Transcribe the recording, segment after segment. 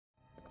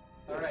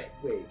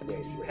Wait.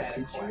 D-pad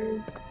Did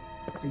acquired.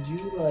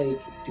 you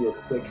like do a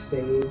quick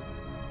save?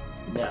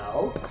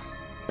 No.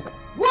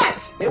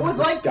 What? It was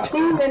like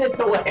disgusting. 2 minutes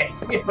away.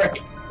 Give me a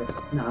break. It's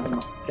not an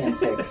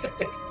authentic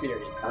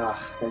Experience. that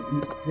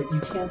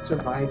you can't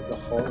survive the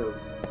horror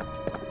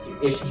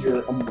Dude, if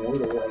you're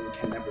immortal and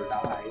can never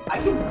die. I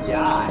can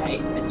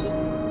die. I just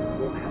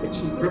won't have It's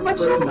it. just With my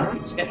prefer children.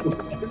 not to.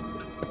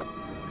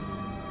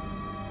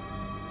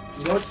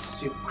 You know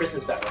what's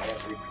Chris's diary? I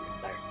have to read Chris's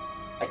diary.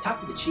 I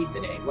talked to the chief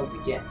today, once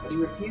again, but he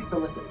refused to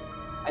listen.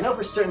 I know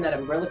for certain that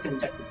Umbrella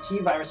conducted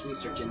T-virus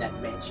research in that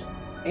mansion.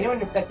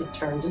 Anyone infected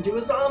turns into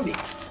a zombie.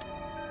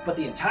 But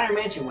the entire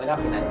mansion went up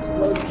in that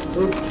explosion.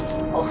 Oops.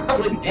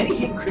 Along with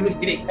any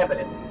incriminating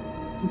evidence.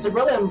 Since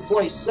Umbrella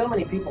employs so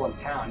many people in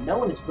town, no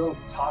one is willing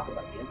to talk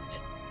about the incident.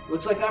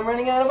 Looks like I'm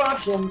running out of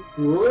options.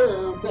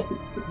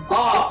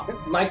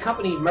 Oh, my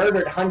company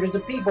murdered hundreds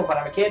of people, but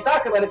I can't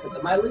talk about it because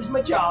I might lose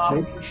my job.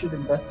 Maybe you should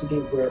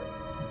investigate where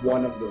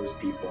one of those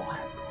people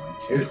have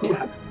gone to.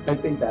 Yeah. I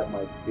think that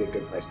might be a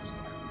good place to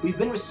start. We've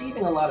been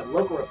receiving a lot of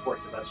local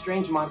reports about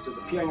strange monsters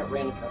appearing at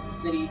random throughout the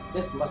city.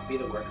 This must be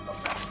the work of the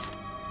rat.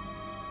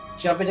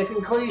 Jump into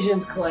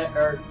conclusions,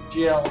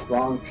 Jill.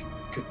 Wrong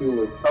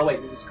Cthulhu. Oh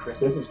wait, this is Chris.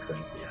 This is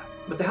Chris. Yeah.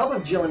 With the help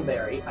of Jill and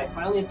Barry, I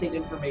finally obtained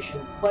information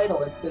vital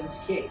to this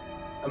case.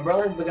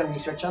 Umbrella has begun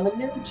research on the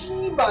new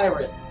G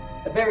virus,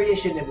 a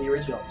variation of the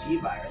original T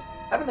virus.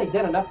 Haven't they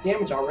done enough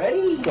damage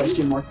already?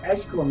 Question mark,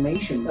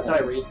 exclamation That's how I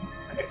read.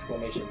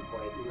 Exclamation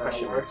point.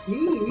 Question mark.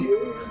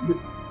 mark.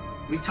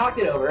 We talked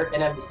it over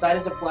and have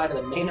decided to fly to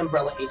the main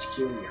Umbrella HQ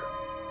in Europe.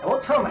 I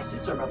won't tell my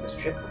sister about this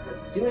trip because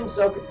doing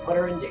so could put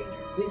her in danger.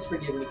 Please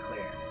forgive me,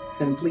 Claire.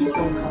 And please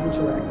don't come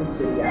to Raccoon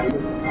City after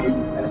it becomes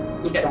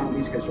infested with Yeah.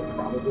 zombies because you'll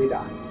probably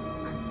die.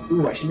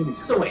 Ooh, I shouldn't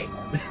even. So wait,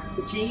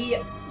 he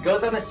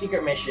goes on the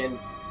secret mission,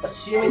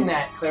 assuming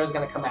that Claire's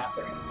gonna come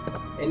after him.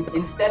 And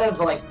instead of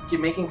like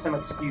making some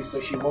excuse so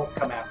she won't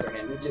come after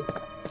him, he just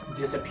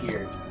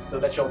disappears so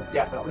that she'll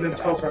definitely. And then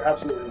come tells after her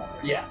absolutely nothing.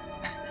 him. Yeah.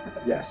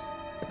 Yes.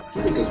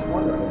 He's a good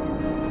one.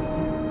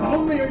 Not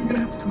only are you going to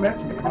have to come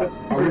after me, you're going to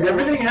have to Are we figure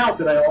gonna- everything out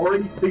that I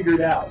already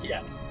figured out.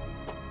 Yeah.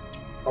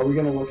 Are we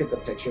gonna look at the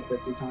picture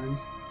 50 times?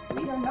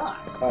 We are not.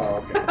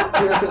 Oh, okay.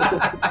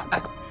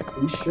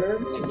 Are you sure?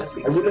 I guess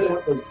we I really could.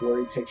 want those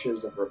blurry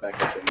pictures of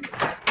Rebecca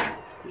Chambers.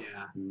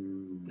 Yeah.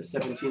 Mm. The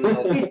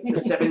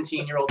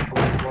 17-year-old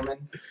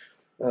policewoman.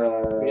 We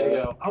gotta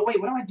go. Oh wait,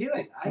 what am I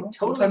doing? I Well,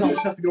 totally sometimes you don't.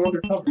 just have to go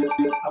undercover.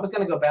 I was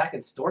gonna go back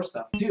and store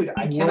stuff, dude.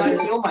 I cannot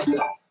heal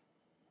myself.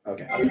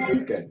 Okay,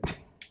 good.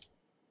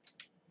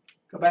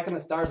 Go back in the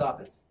STARS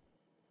office.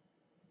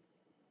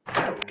 What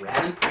a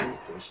ratty police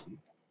station.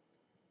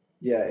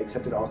 Yeah,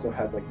 except it also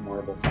has like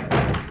marble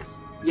fireplaces.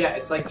 Yeah,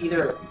 it's like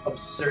either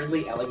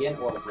absurdly elegant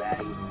or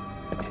ratty.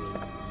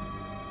 Anyway.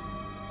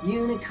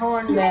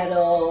 Unicorn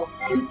medal.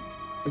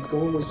 His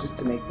goal was just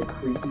to make the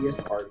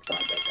creepiest art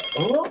project ever.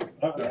 Oh.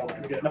 Uh-oh, Yeah.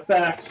 I'm getting a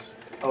fax.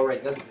 Oh right,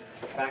 it doesn't.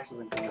 The fax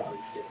isn't going until you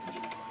get the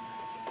unicorn.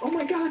 Oh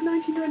my god,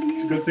 1998!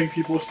 It's a good thing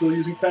people are still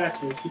using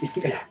faxes.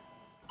 Yeah.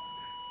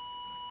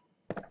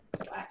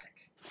 Classic.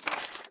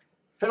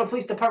 Federal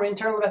Police Department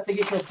Internal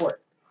Investigation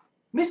Report.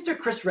 Mr.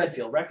 Chris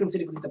Redfield, Raccoon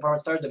City Police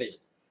Department STARS Division.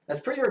 As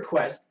per your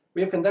request,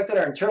 we have conducted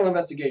our internal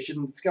investigation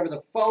and discovered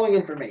the following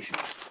information.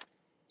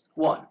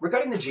 1.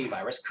 Regarding the G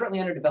virus, currently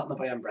under development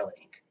by Umbrella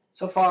Inc.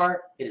 So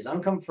far, it is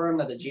unconfirmed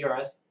that the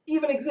GRS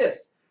even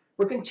exists.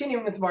 We're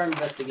continuing with our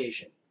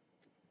investigation.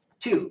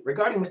 2.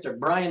 Regarding Mr.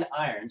 Brian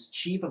Irons,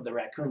 Chief of the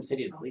Raccoon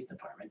City Police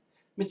Department,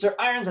 Mr.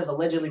 Irons has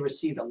allegedly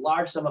received a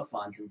large sum of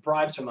funds and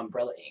bribes from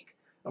Umbrella Inc.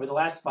 over the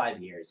last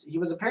 5 years. He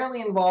was apparently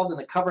involved in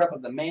the cover-up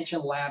of the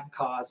Mansion Lab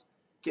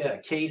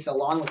case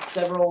along with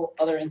several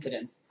other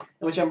incidents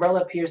in which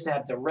Umbrella appears to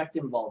have direct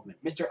involvement.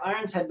 Mr.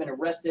 Irons had been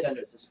arrested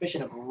under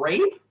suspicion of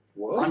rape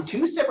on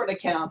 2 separate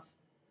accounts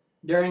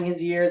during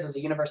his years as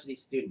a university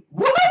student.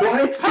 What?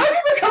 What? How did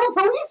you become a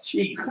police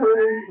chief?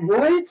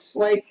 What?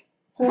 Like,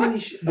 Holy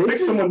shit. I think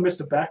someone missed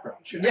a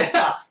background check.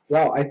 yeah.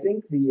 Wow, I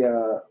think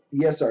the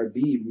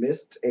ESRB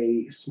missed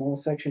a small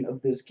section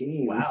of this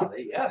game. Wow,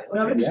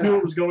 Well, they just knew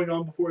what was going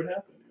on before it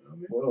happened. You know what I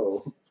mean?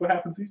 Whoa. That's what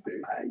happens these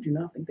days. I do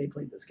not think they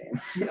played this game.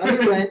 He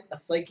underwent a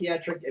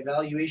psychiatric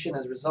evaluation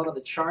as a result of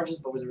the charges,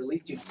 but was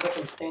released due to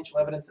circumstantial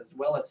evidence as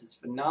well as his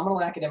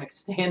phenomenal academic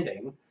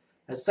standing.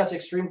 As such,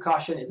 extreme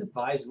caution is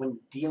advised when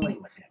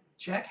dealing with him.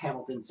 Jack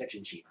Hamilton,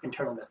 Section Chief,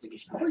 Internal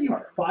Investigation. How do you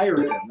fire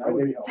him? That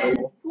would be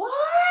helpful. What?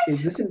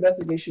 Is this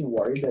investigation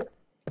worried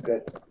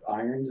that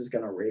Irons is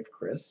gonna rape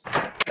Chris?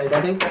 I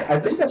think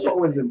that's what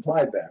was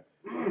implied there.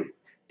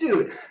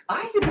 Dude,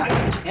 I did not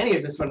catch any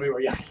of this when we were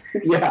young.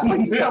 Yeah.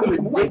 Like, just how Oh my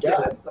ridiculous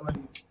God. some of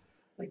these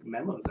like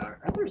memos are.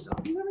 Aren't there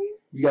zombies over here?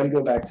 You gotta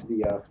go back to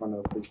the front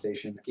of the police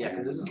station. Yeah,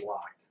 because this is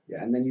locked.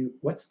 Yeah, and then you.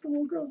 What's the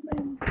little girl's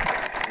name?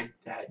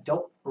 I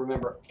don't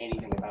remember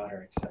anything about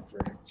her except for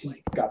She's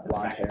like got the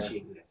blonde fact hair. that she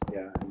exists.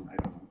 Yeah, and I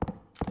don't know.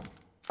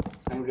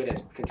 I'm good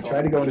at controlling.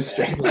 Try to go this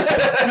to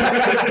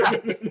D-pad.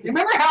 straight. You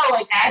remember how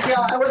like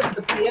agile I was with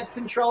the PS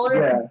controller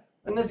Yeah,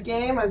 in this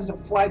game? I just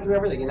fly through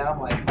everything, and now I'm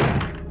like,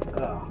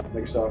 oh,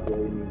 Microsoft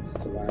really needs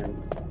to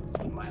learn.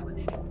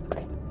 demyelinating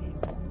brain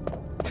disease.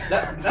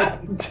 Alright,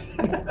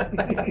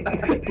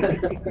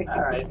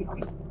 I'll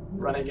just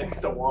run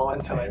against the wall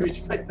until I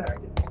reach my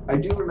target. I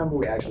do remember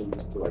we actually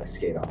used to like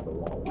skate off the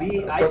wall.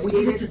 I but we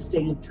did it skated- to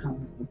save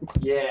time.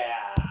 Yeah.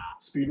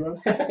 Speedrun?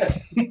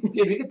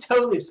 Dude, we could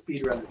totally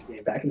speedrun this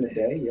game. Back in the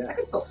day, I yeah.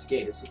 could still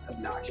skate, it's just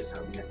obnoxious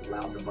how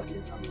loud the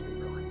buttons on this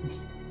game are.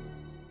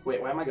 Wait,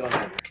 why am I going over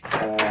here?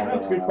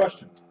 That's a good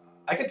question.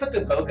 I could put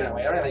the bow gun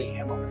away, I don't have any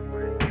ammo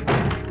for it.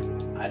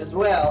 Might as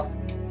well.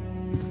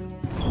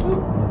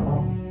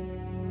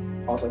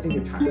 Also, I think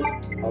your time is a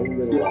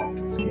little off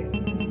in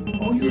skating.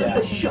 Oh, you Yeah.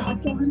 got the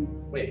shotgun?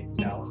 Wait,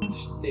 no.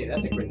 Dude,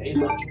 that's a grenade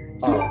launcher.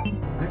 Oh, I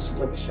actually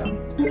like the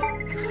shotgun.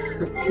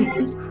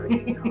 That's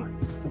crazy talk. I'm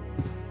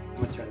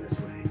gonna turn this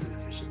way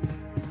inefficiently.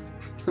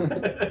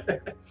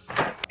 I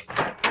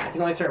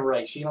can only turn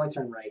right. She can only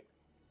turn right.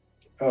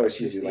 Oh,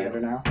 she's Just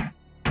Zoolander now?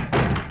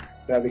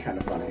 That'd be kind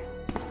of funny.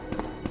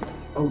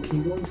 Oh,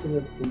 can you go into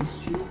the police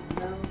chief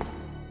now?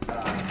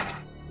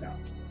 No.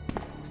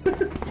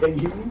 Yeah,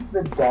 you need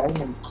the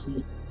diamond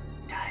key.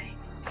 Dang.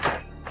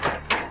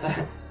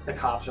 The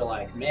cops are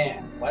like,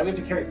 man, why do we have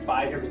to carry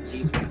 5 different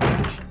keys for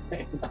this station?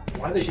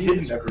 Why are they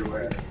hidden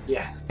everywhere?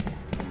 Yeah.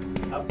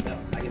 Oh, no,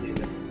 I can do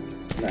this.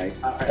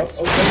 Nice. Alright. Oh.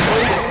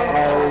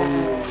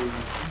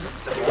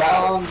 So,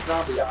 Wow. long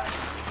zombie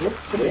eyes.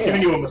 Are they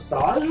giving you a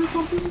massage or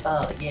something?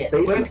 Oh, yes.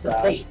 Face Work the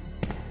massage. face.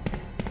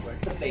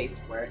 Work the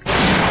face. Work the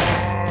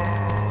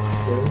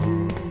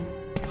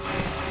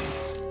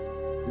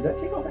Did that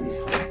take off any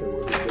health, or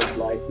was it just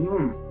like, I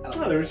don't Oh,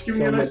 think they were just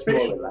giving you a nice much more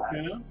facial, relaxed?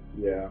 you know?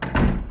 Yeah. I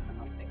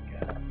don't think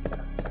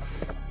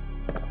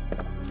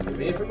yes.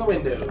 Read from the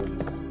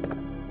windows.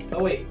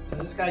 Oh wait, does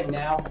this guy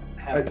now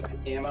have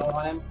ammo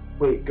on him?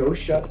 Wait, go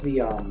shut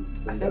the I think-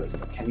 windows.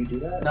 Can you do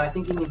that? No, I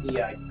think you need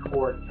the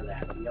cord for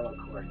that, the yellow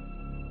cord.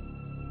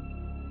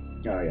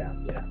 Oh yeah.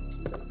 Yeah,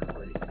 the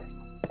cordy thing.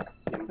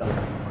 The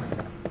umbilical cord.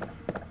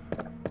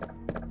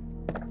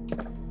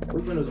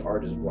 Those windows are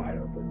just wide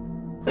open.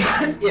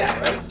 Yeah,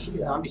 right? Jeez,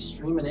 Yeah. zombies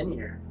streaming in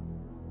here.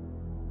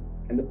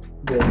 And the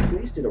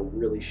police did a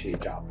really shitty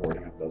job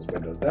boarding up those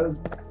windows. That is,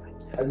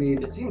 I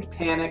mean- it seemed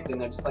panicked and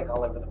they're just like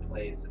all over the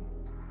place.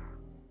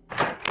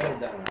 And could have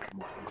done it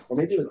more. or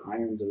maybe it was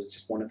Irons. It was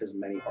just one of his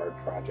many art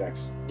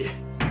projects.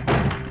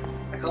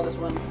 I call this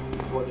one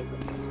boarded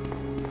windows.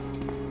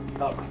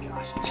 Oh my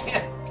gosh, I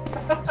can't.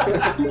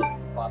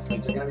 Boss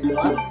fights are gonna be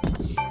fun.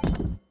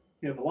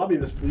 Yeah, the lobby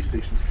of this police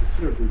station is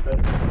considerably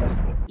better than the rest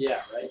of it.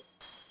 Yeah, right?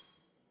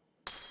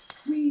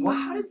 Well,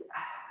 how does...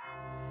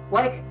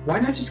 Like, Why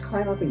not just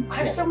climb up and? I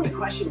have so many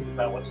questions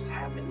about what just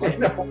happened. I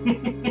Like,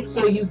 know.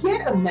 so you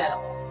get a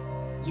medal,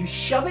 you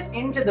shove it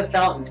into the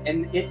fountain,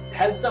 and it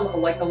has some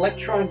like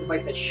electronic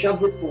device that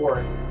shoves it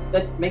forward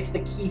that makes the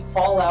key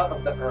fall out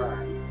of the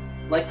urn.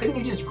 Like, couldn't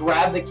you just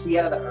grab the key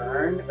out of the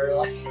urn? Or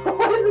like,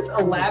 what is this That's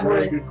a very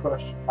elaborate... good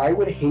question. I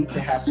would hate to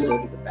have to go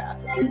to the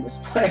bathroom in this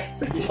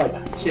place. It's like,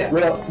 Yeah.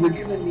 well, you're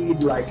gonna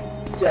need like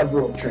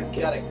several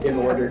trinkets in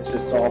order to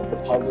solve the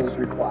puzzles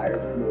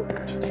required in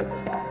order to take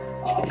it off.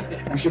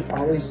 You should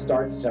probably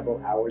start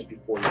several hours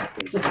before you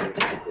think you're going to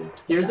go.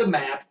 Here's a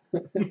map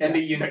and a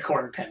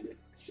unicorn pendant.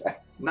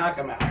 Knock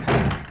them out.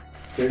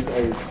 There's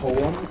a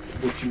poem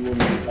which you will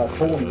need, a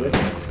poem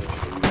written which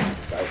you will need to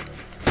decipher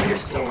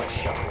There's so much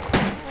shuffling.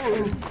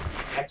 This is an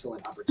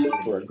excellent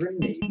opportunity. for a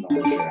grenade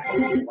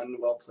launcher. One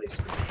well-placed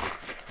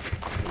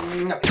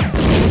grenade. Okay.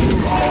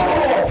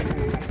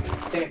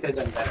 I think I could have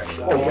done better.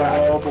 So Oh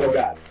god! Oh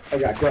god! Oh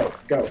god!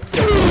 Go!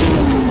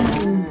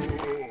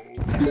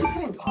 I keep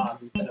hitting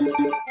pause instead of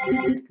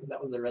because that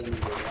was the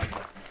Resident Evil 1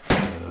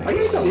 button. Are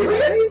you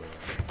serious?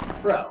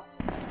 Bro.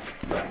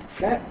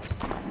 That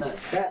No.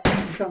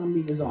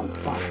 zombie is on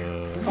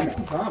fire. Come This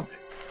is a on.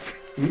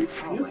 zombie.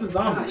 Oh This my is a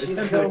zombie. gosh, They he's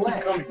tend no to keep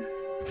legs. coming.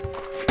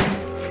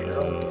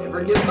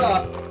 Never gives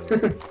up.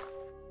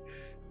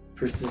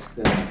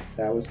 Persistent.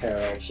 That was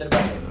Harold. Should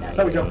have That's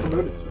how we got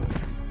promoted. So.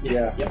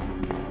 Yeah. Yep.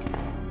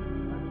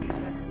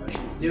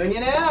 She's doing you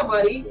now,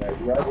 buddy. Yeah, I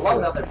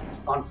love how they're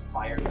on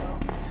fire though.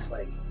 Just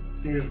like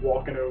You're just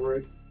walking over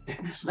it.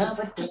 no,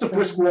 but Just a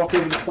brisk walk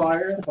over the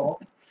fire, that's all.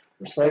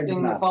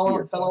 Respecting respecting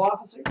the fellow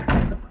officers.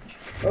 Not so much.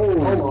 Oh, Oh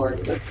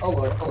lord. Oh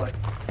lord. Oh lord.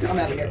 I'm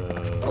out of here.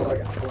 Oh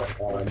lord. Oh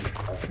lord.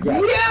 Yeah.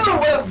 You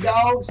what up,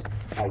 dogs?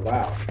 Oh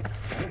wow.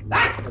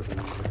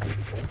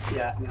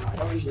 Yeah, no, I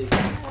don't usually.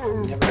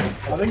 Never. I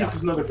think this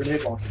is another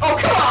grenade launcher. Oh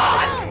come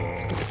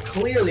on! This is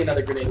clearly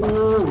another grenade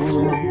launcher.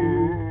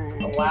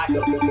 A lack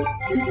of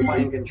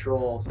fine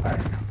controls. All right,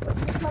 let's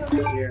just run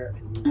over here.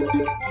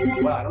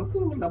 And, well, I don't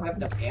think I have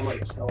enough ammo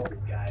to kill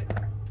these guys.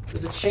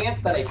 There's a chance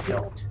that I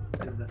don't.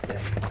 Is the thing.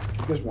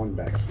 There's one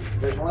back here.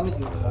 There's one in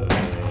the hole. So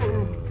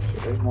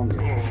there's one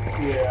there.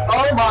 Yeah.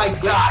 Oh my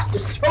gosh!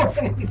 There's so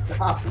many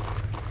zombies.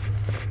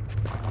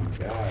 Oh my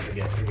god.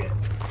 You're good. You're good.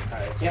 All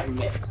right, I can't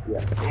miss.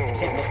 Yeah.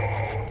 Can't miss it.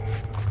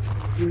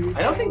 I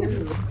don't think this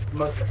is the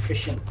most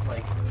efficient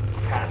like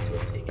path to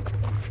have taken.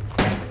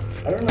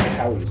 I don't know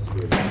how we used to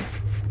do this.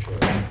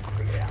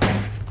 Figure it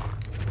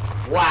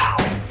out. Wow.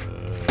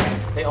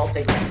 They all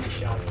take TV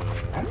shots.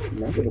 I don't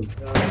remember them.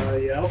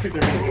 Yeah, I don't think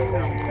they're gonna go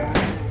down.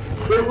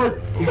 There was.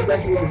 Is it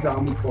back in the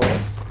zombie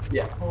chorus?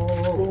 Yeah.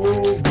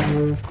 Oh.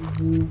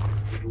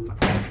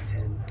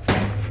 10.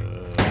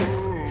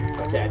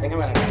 Okay, I think I'm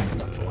gonna have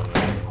enough bullets to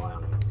call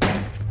out.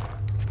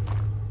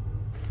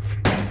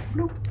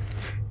 Bloop.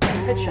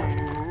 Headshot.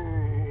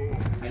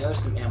 I know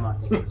there's some ammo I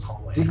think in this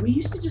hallway. Did we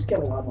used to just get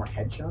a lot more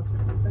headshots or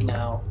anything?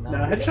 No. No,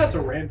 headshots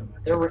are random.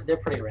 I think. They're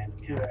pretty random.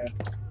 Yeah. Yeah.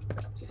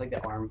 Just like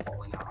the arm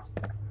falling off.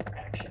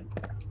 Action.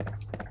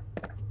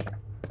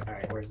 All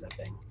right, where's that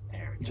thing?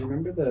 There we Do you go.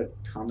 remember the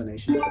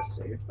combination of the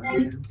safe by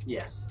any chance?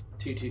 Yes.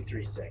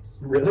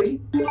 2236.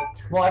 Really?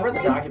 Well, I read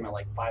the document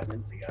like 5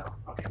 minutes ago.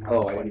 Okay. No,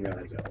 Oh, I 20 didn't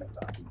realize minutes it was ago.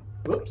 that document.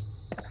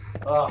 Whoops.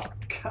 Oh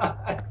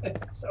God,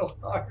 it's so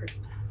hard.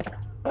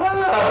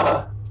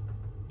 Ah!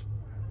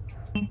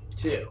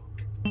 2,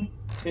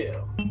 2,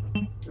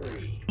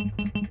 3,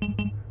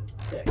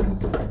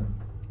 6.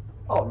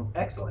 Oh,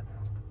 excellent.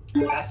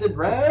 Acid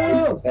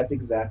rounds. That's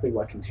exactly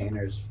what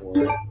containers for.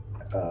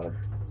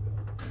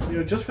 You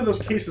know, just for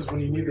those cases when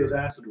you need those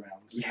acid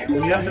rounds. Yes.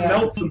 When you have to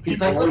melt some It's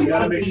people, like, you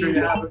gotta make sure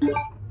you have it.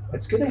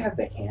 It's good they have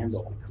the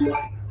handle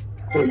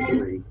for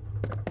 3.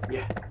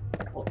 Yeah.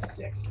 Well, it's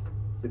 6.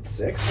 It's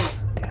 6.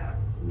 Yeah.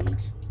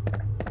 Neat.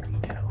 You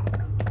know.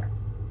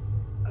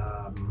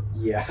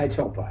 Yeah, I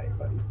don't buy it,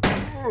 buddy.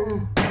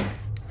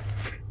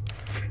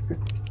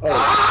 Oh,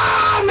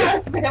 Ah!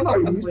 That's ammo. are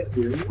you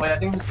serious? Wait, I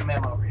think there's some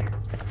ammo over here.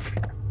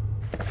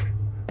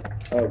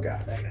 Oh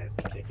god, That guy's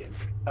kicking.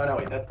 Oh no,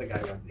 wait, that's the guy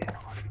who runs the ammo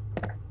line.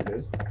 it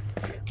is.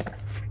 Yes.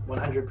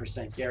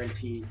 100%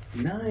 guaranteed.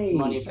 Nice.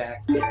 Money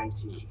back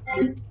guarantee.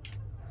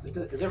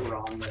 Is it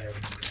wrong that I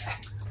would do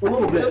that? A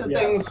little These are bit, the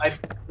yes. things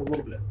A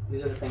little bit.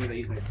 These are the things I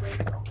use my brain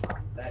cells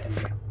on. That and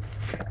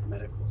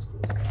medical school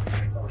stuff.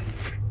 That's all I need.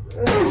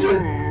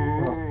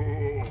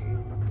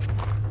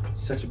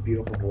 Such a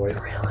beautiful voice.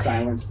 Really?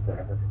 Silence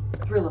forever.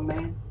 Thriller,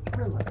 man.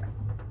 Thriller.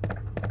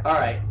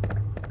 Alright.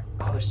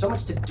 Oh, there's so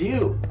much to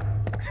do.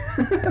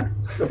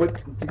 So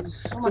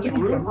much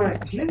room for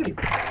activity.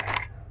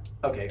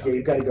 Okay, Yeah,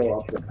 you gotta go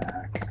up the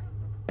back.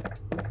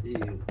 Let's do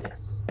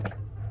this.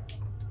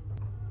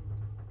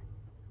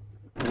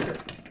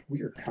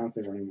 We are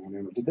constantly running on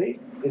ammo. Did they?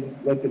 Is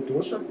like the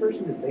DualShock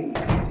version? Did they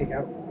take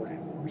out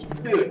RAM or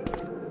something?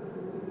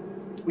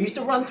 Dude. We used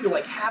to run through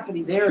like half of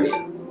these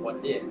areas, is what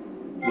it is.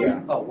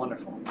 Yeah. Oh,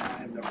 wonderful. I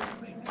have no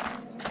way.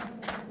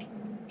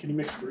 Can you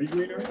mix 3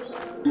 green herbs?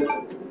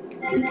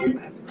 I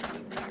have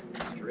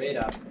to straight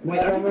up. No,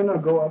 Wait, no.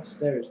 Go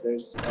upstairs.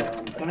 There's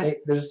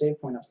there's a save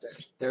point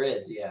upstairs. There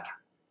is, yeah.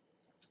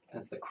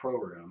 That's the crow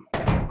room.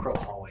 Crow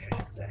hallway, I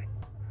should say.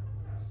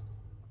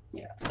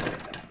 Yeah,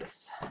 that's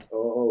this.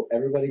 Oh,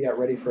 everybody got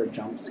ready for a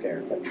jump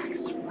scare. But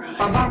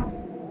Bum bum!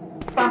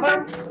 Bum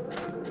bum!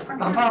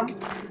 Bum bum!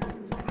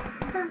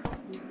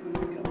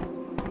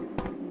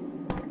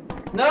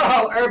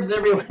 No! Herbs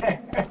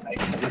everywhere!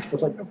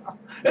 it's like,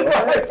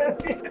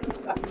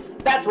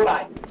 That's what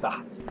I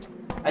thought.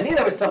 I knew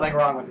there was something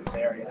wrong with this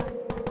area.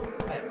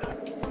 I have no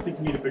idea. I think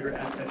you need a bigger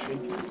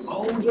attaché case.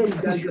 oh yeah,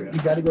 you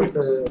gotta go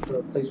to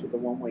the place with the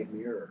one-way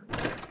mirror.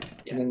 Yeah.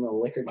 And then the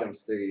liquor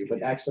jumps through you,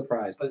 but act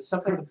surprised. But it's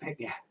something to pick.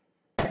 Yeah,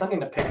 something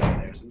to pick up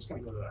there. So I'm just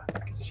gonna go to. I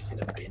guess I should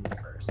hit a bin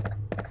first.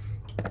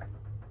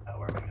 Oh,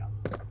 where am I going?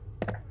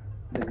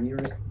 The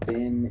nearest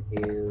bin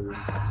is.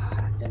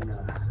 In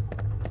the.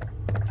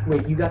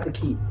 Wait, you got the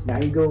key. Now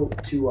you go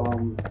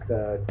to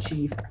the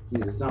chief.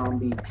 He's a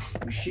zombie.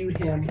 You shoot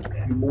him.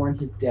 You mourn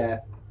his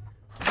death.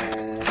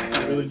 And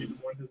You really need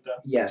to mourn his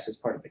death? yes, it's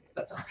part of the game.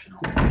 That's optional.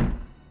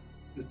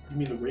 You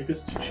mean the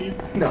rapist chief?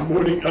 No.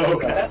 Mourning? Oh,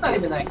 okay. That's not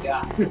even that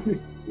guy. You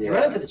Yeah.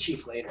 run into the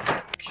chief later.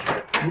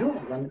 Sure. You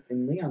don't run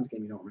in Leon's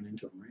game. You don't run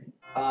into him, right?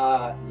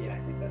 Yeah, I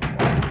think that's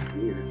right. It's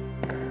weird.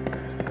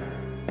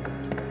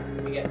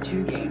 We got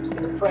 2 games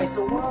for the price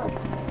of 1.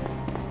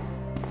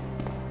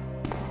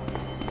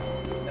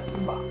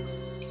 Open box.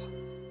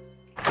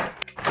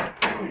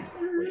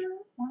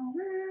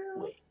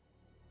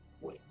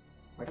 Wait.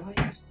 Where do I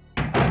use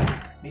this?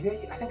 Maybe I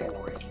think I know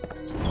where I use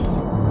this key.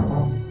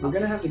 We're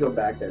gonna have to go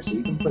back there, so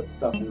you can put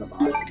stuff in the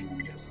box and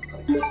then just It's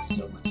like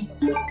so much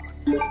stuff in the box.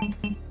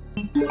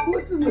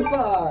 What's in the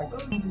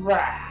box?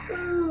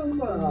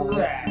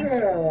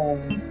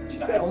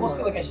 I almost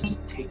feel like I should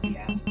just take the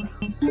acid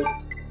rounds.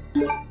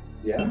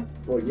 Yeah?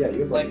 Well, yeah,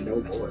 you have like no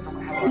I just bullets.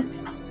 don't have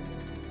one.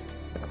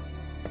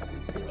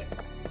 Anyway,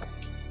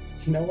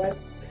 You know what?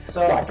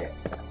 so, Fuck it.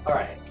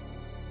 alright.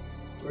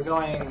 We're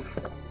going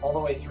all the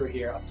way through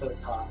here up to the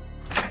top.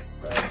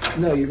 Right?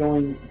 No, you're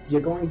going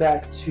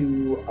back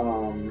to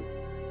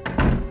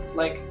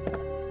Like,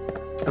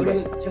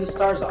 Okay. to the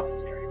STARS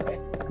office area,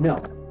 right? no.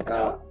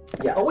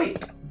 Yeah. Oh, wait.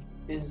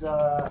 Is, this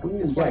Ooh,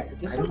 one? yeah, Is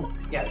this I one? don't-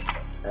 Yes.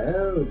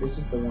 Oh, this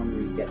is the one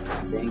where you get the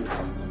thing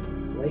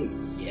from the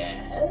place.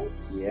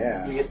 Yes.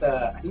 Yeah. You get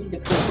the, I think you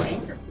get the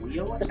crank or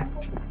wheel or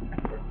something.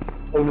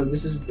 Oh no,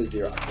 this is the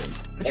Xerox thing.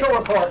 Patrol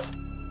report.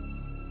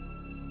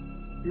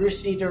 You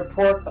received a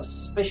report of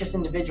suspicious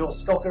individuals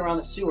skulking around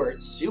the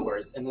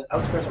sewers in the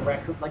outskirts of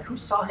Raccoon. Like, who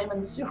saw him in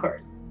the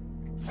sewers?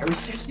 I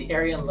researched the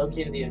area and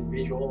located the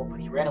individual, but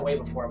he ran away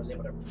before I was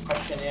able to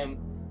question him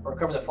or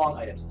recover the following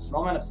items: a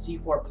small amount of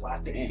C4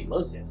 plastic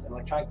explosives, an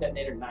electronic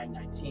detonator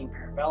 919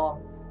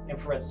 parabellum,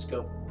 infrared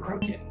scope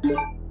broken.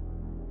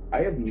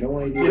 I have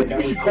no idea. Yeah, I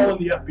think we should call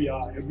in the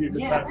FBI. It'd be a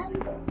good time to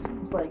do that.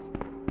 Seems like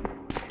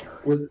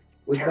Was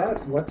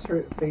that what's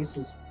her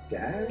face's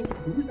dad?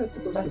 Who was that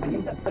supposed to be? I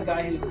think that's the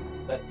guy who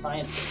that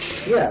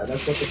scientist. Right? Yeah,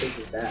 that's what's the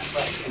face's dad.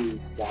 Right. Who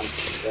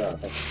wants?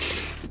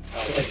 That's.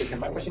 Oh,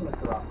 am I pushing this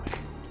the wrong way?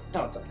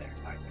 No, it's up there.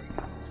 All right, there we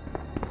go.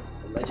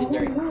 The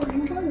legendary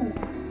crank.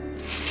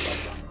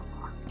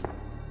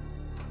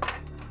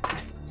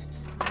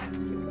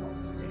 Skip all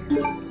the stairs.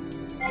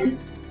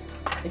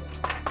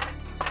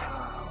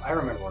 Oh, I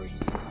remember where we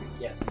used the crank.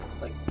 Yeah,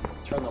 like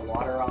turn the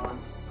water on,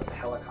 put the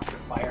helicopter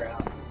fire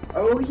out.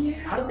 Oh yeah.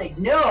 How did they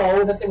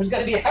know that there was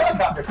going to be a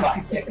helicopter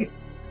fire?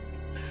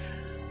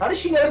 How does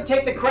she know to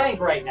take the crank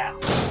right now?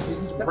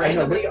 She's just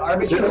randomly There's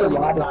arbitrarily a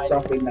lot of deciding.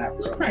 stuff in that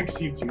This room. crank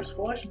seems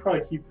useful. I should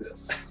probably keep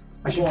this.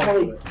 I should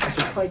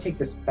probably take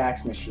this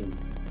fax machine.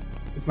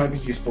 This might be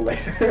useful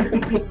later.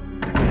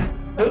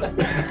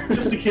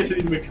 Just in case I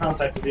need to make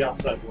contact with the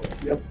outside world.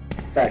 Yep.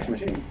 Fax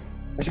machine.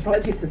 I should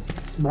probably take this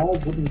small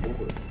wooden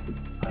board.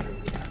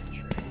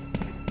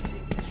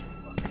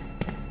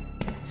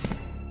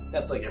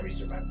 That's like every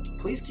survival.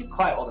 Please keep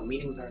quiet while the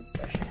meetings are in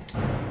session.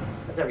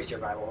 That's every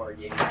survival horror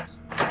game.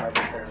 Just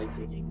arbitrarily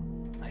taking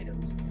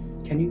items.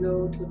 Can you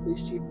go to the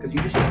police chief? Because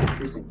you just used the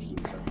precinct key,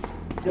 so.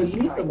 No,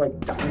 you need the like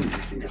diamond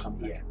key or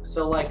something. Yeah.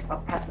 So like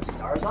up past the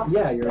stars office.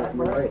 Yeah, is you're that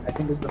right. I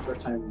think this is the first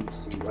time you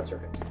see what's her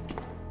face.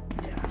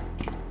 Yeah.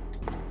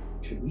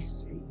 Should we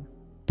save?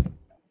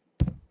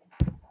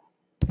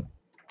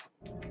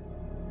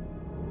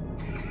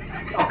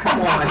 Oh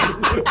come on!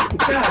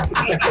 God.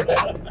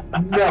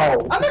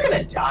 No. I'm not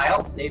gonna die.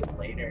 I'll save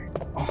later.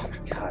 Oh my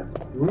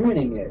god,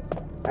 ruining it.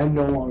 I'm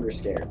no longer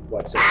scared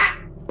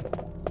whatsoever.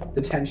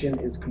 The tension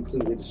is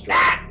completely destroyed.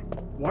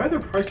 Why are there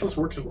priceless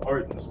works of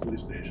art in this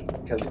police station?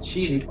 Because The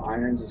Chief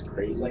Irons is He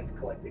crazy. likes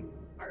collecting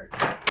art.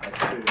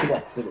 He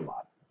likes it a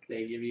lot.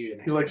 They give you. An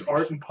He likes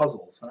art and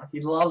puzzles, huh?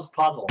 He loves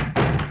puzzles.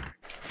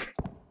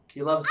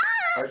 He loves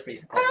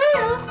art-based puzzles.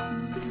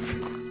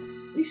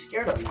 What are you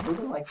scared of? He's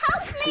moving like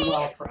 2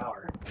 miles per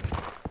hour.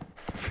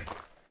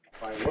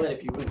 Well, I would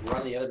if you wouldn't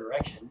run the other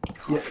direction.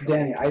 Yeah,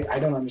 Danny, I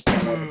don't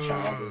understand why the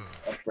child is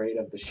afraid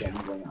of the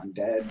shambling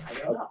undead. I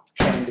don't know.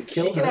 Trying to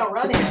kill She can her.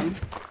 outrun him.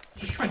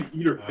 Just trying to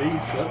eat her face,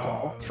 that's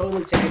all.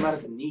 Totally take him out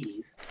of the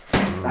knees.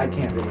 I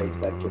can't relate to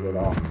that kid at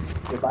all.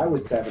 If I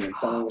was 7 and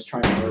someone was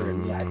trying to murder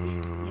me, I'd be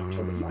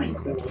totally You'd fine be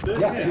with cool it. with it.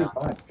 Yeah, Yeah. he was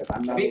fine because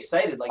I'm I'd not. be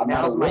excited. Like, I'm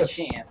not now's a my wuss.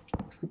 chance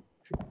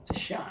to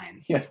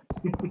shine.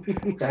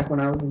 Back when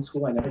I was in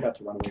school, I never got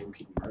to run away from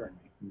people murdering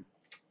me.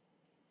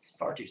 It's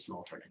far too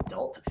small for an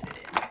adult to fit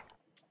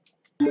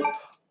in.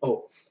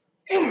 Oh,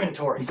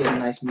 Inventory. we did a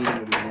nice meeting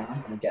with Leon.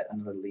 I'm gonna get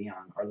another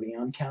Leon. Our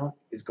Leon count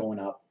is going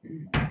up.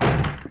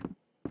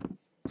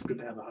 It's good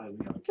to have a high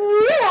Leon.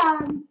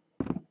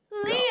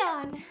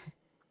 Leon!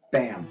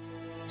 Bam,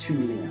 2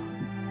 Leon.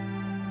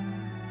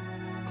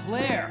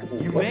 Claire,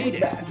 you What made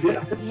was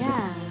it. that?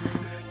 Yeah.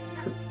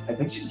 I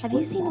think she just. Have you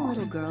flipped seen a off.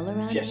 little girl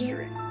around here?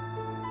 Gesturing.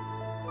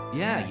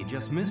 Yeah, you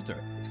just missed her.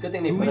 It's a good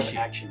thing they Who put is on she?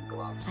 action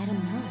gloves. I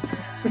don't know.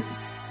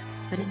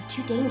 But it's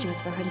too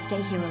dangerous for her to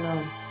stay here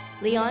alone.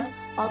 Leon,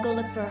 I'll go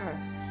look for her.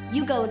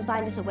 You go and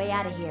find us a way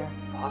out of here.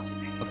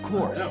 Awesome. Of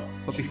course. No.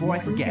 But before I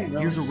forget,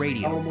 here's a Tell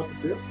radio. him what to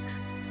do.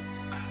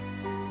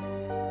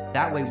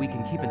 That way we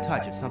can keep in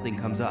touch if something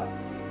comes up.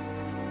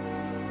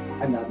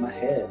 I nod my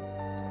head.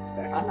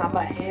 Back I'm not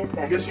my head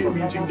back. I guess you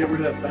means you can get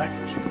rid of that fax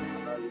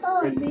machine.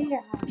 Oh, Radio.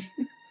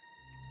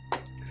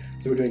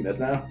 So we're doing this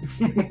now?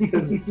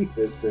 This is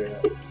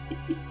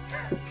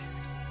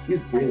he's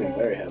breathing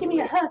very heavily. Give me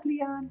a hug,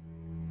 Leon.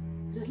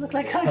 Does this look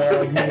like Hug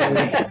hugging? me.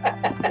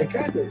 It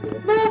kind of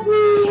did. Love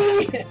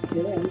me!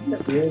 Yeah, isn't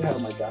it weird how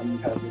my gun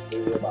passes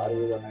through your body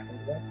when I hold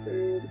that?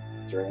 It's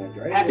strange,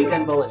 right? Happy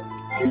gun bullets.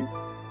 How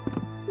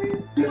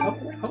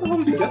the hell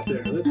did he get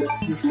there?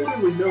 There's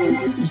clearly no...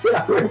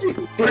 Yeah, where did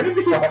he Where did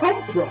he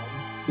come from?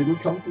 Did he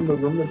come from the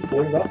room that's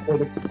boarded up or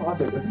the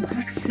closet with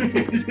Max?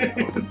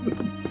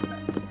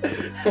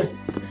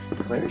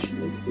 Claire should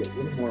maybe be a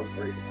little more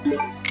worried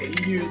about it.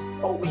 You use.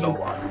 Oh, you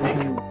want Nick.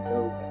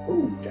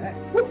 Oh, Jack.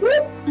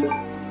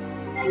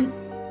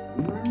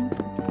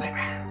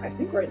 I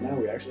think right now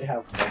we actually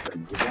have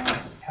weapons. We don't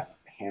have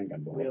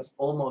handgun We have bullets.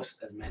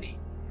 almost as many.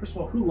 First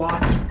of all, who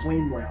locks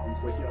flame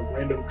rounds like in a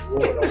random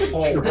drawer in a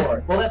hall?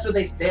 Sure. Well, that's what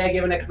they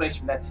gave an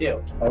explanation for that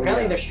too. Oh,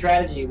 Apparently, yeah. their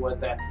strategy was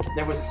that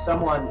there was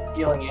someone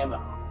stealing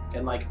ammo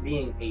and like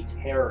being a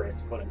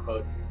terrorist, quote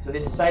unquote. So they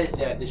decided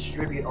to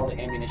distribute all the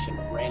ammunition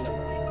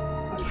randomly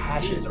in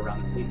caches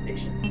around the police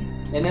station.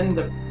 And then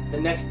the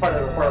next part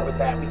of the report was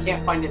that we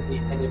can't find any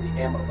of the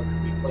ammo because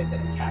we placed it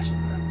in caches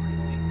around the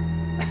precinct.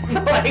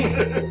 Like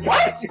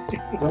what?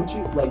 Don't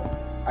you like?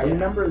 I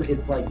remember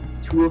it's like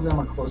 2 of them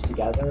are close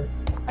together.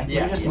 I think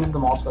Yeah, you just yeah. move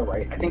them all to the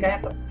right. I think I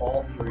have to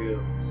fall through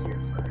here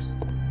first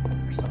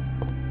or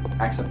something.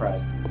 Act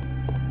surprised.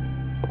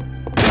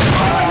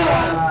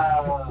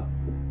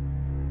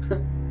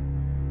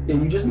 Yeah,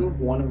 you just move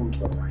one of them to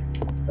the right.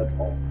 That's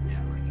all. Yeah,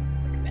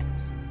 like that.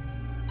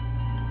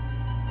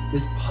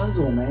 This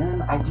puzzle,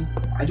 man. I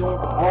don't.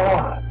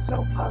 Oh, it's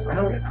so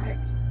puzzle-rific.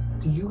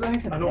 Do you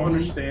guys have? I don't any-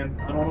 understand.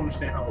 I don't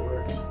understand how it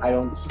works. I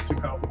don't. This is too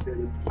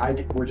complicated.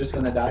 We're just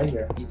gonna die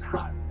here. He's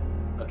hot.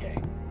 Okay,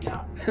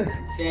 now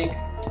I think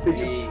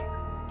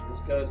this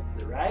goes to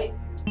the right.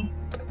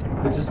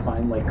 They just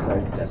find like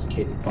Claire's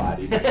desiccated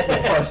body. The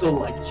puzzle,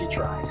 like She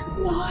tried.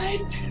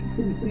 what?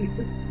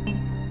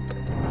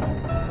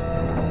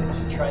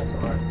 She tried so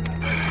hard. Oh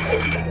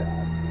my god.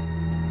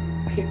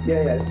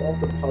 Yeah, I solved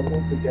the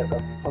puzzle to get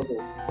a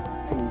puzzle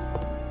piece.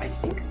 I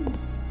think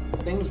these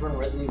things were in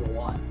Resident Evil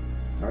 1.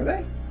 Are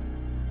they?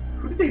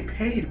 Who did they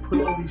pay to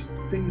put all these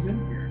things in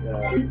here?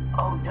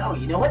 Oh no,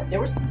 you know what? There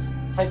was these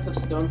types of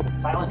stones in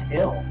Silent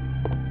Hill.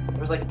 There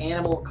was like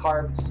animal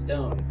carved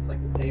stones. It's like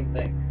the same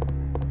thing.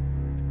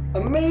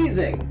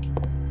 Amazing!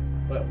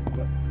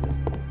 What's this?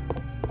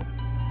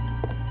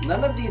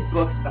 None of these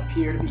books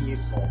appear to be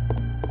useful.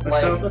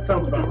 That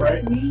sounds about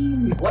right.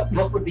 What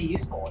book would be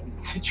useful in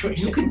this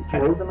situation? You can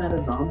throw them at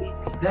a zombie.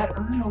 That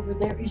urn over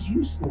there is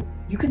useful.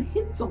 You can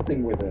hit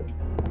something with it.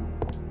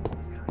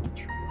 That's kind of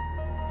true.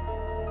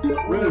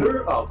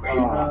 Ritter. Oh, great.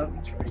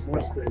 More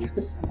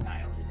space.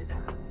 Annihilated.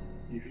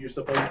 You've used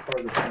up all your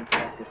cargo pants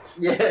pockets.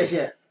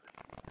 Yeah.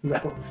 Is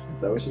that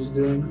what she's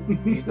doing?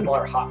 We used up all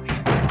our hot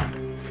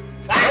pants.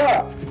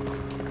 Ah!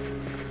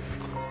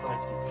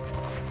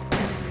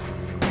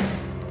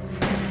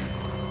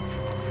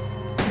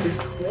 Is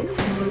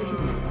Claire's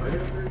version a harder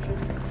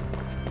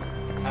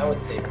version? I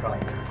would say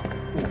probably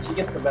not. She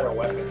gets the better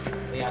weapons.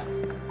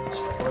 Leon's a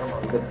little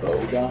more The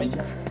bow gun?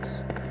 damage.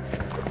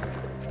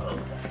 Oh,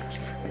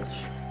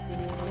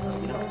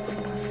 you know what's good.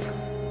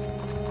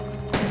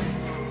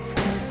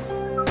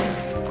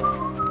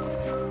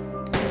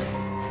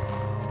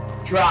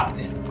 Dropped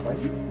it. Why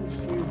do you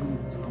hear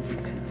these zombies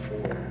in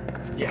 4?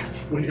 Yeah.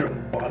 When you're on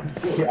the bottom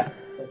floor. Yeah.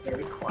 They're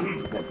very quiet.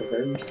 Yeah, but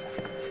very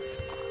respectful.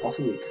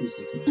 Also, the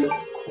acoustics are just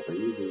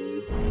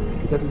crazy.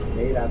 Because it's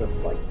made out of,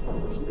 like,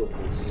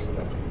 beautiful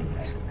stone.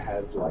 And it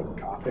has, like,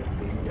 gothic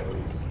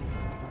windows.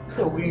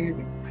 So weird.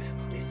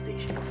 Police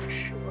stations for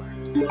sure.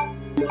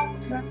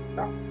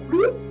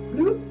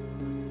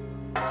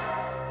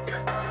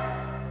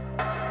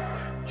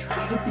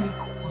 Try to be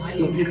quiet,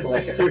 Don't be Claire.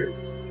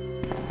 serious.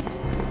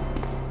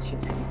 She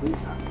has heavy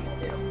boots on.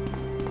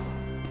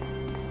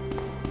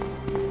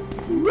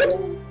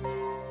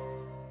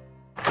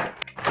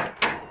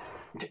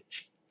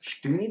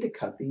 Do we need to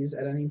cut these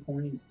at any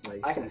point?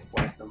 Like, I can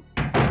splice them.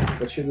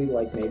 but should we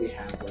like maybe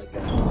have like a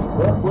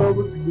well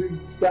we're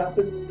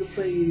stopping the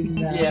plane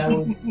now.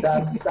 Yeah.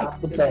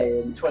 Stop the This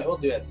plane. is 20. We'll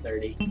do it at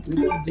 30.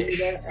 We will do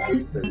that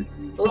at 30.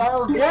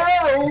 Well,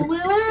 no,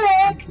 we're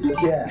back.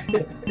 Yeah.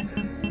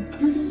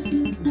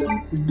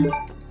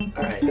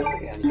 Alright, I don't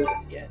think I need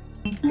this yet.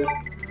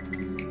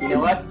 You know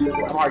what?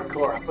 I'm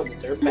hardcore. I'm putting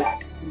this herb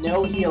back.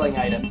 No healing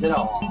items at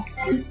all.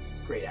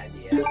 Great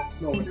idea.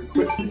 No, when you're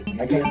quick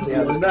saving. I can't see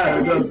how this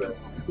does it.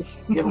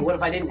 Yeah, but what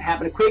if I didn't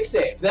happen to quick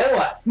save? Then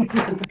what? We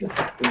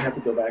have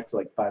to go back to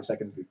like 5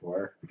 seconds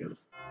before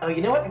because Oh,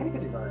 you know what? I'm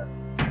gonna go to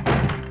the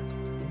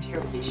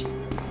interrogation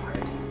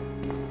part.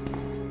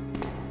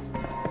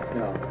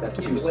 no, that's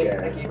I too gave away- I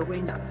scary. gave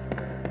away nothing.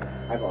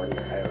 I already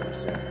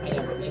said. I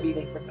know, but maybe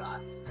they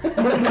forgot.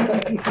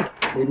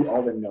 Maybe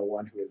all the no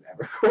one who is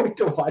ever going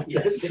to watch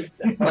Yes, this.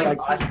 exactly. Like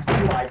us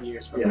 5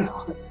 years from Yeah.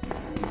 now.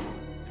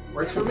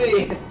 Works for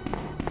me.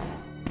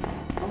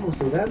 Oh,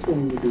 so that's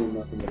when we were doing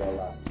nothing with our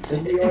lives.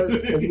 As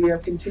we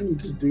have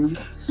continued to do.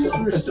 That's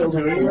what we're still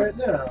doing right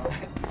now.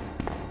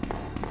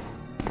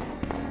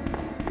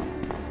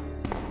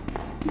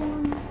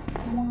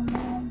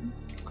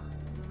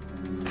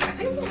 I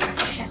even have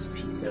a chess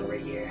piece over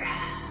here.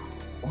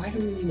 Why do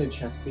we need a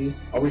chess piece?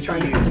 Are we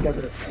trying to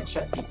discover It's a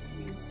chess piece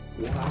fuse.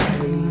 why?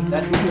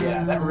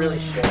 That really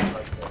shows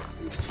like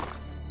these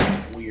chiefs'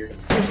 weird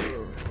obsession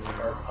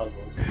or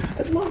puzzles.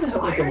 I'd love to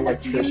have like Why an are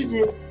the electrician.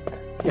 fuses?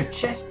 Yeah.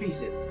 Chess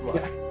pieces. Look,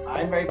 Yeah.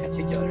 I'm very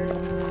particular.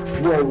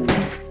 Whoa.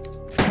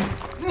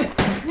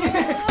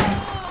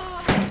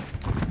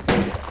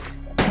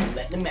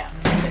 Letting them out.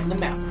 Letting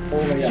them out.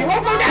 Oh my She god.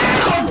 won't go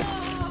down!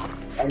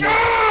 I'm No!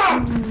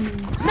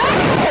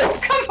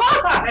 Come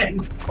on!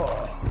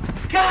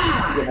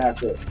 God! gonna have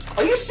to.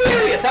 Are you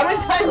serious? How many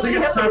I times do think you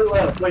it's have to time for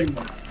reload? the flame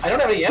one. I don't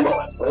have any ammo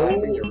left, so I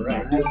think you're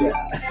right. my god.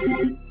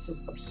 This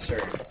is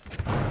absurd.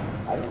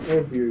 I don't know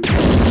if you.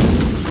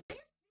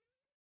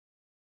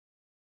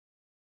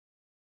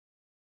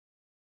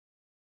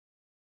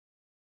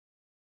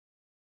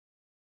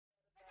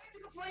 I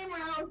took a flame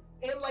round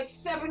and like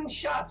 7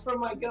 shots from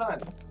my gun.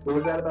 What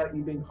was that about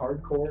you being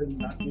hardcore and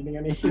not needing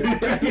any?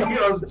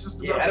 I was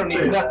just Yeah, about I don't to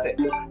need say nothing.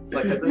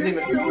 Like that doesn't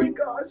You're still in even.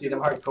 God. Dude, I'm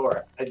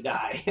hardcore. I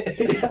die.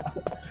 Yeah.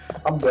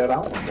 I'm dead. I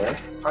don't care.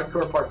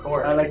 Hardcore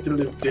parkour. I like to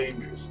live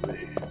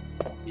dangerously.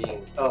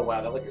 Being. Oh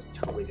wow, that liquor's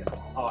totally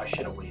gonna. Oh, I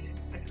should have waited.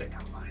 I could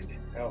have combined it.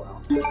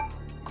 Oh well.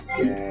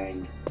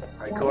 Dang.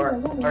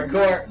 Hardcore.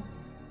 Hardcore.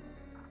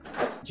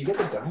 Did you get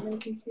the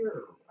diamond key here?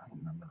 Or... I don't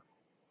remember.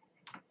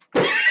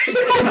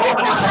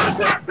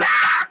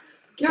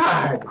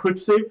 God! Quick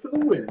save for the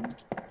win.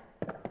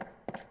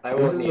 I This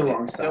won't is need the it.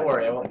 wrong side. Don't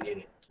worry, I won't need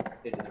it.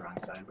 It is the wrong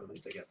side, but at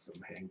least I got some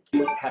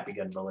happy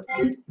gun bullets.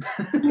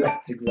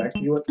 That's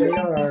exactly what they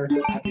are.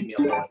 Happy meal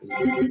bullets.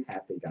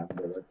 Happy gun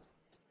bullets.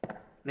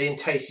 They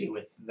entice you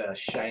with the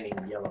shining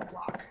yellow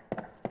block.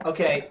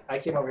 Okay, I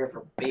came over here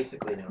for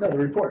basically no No, the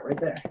reason. report right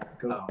there.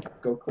 Go Oh.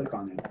 go click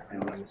on it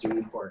and Let me let's see the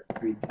report.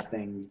 read the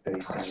thing they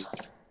sent.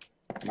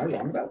 Am I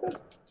wrong about this?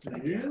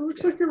 Yeah, it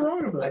looks like you're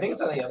wrong about I think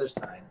it's this. on the other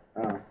side.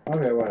 Oh,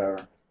 okay,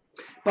 whatever.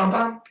 Bum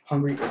bum.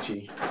 Hungry,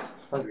 itchy.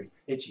 Hungry,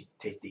 itchy,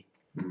 tasty,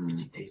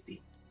 itchy,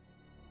 tasty.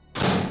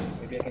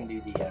 Maybe I can do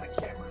the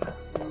camera.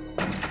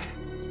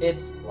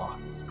 It's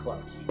locked.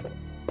 Club key.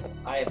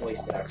 I have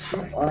wasted our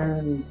time.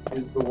 Irons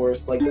is the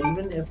worst. Like,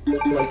 even if,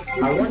 like,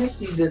 I want to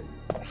see this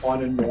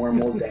on a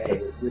normal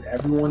day with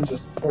everyone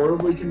just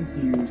horribly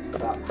confused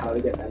about how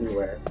to get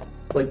anywhere.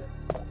 It's like,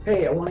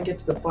 hey, I want to get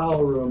to the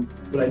file room,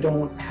 but I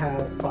don't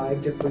have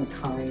 5 different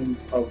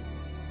kinds of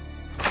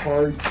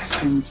card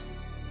suit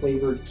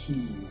flavored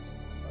keys.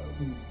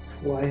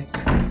 What?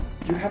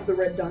 Do you have the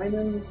red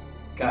diamonds?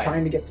 Guys, I'm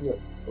trying to get to the.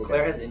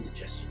 Claire has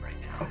indigestion right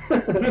now.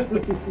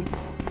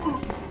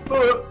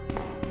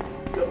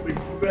 Gotta make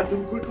it to the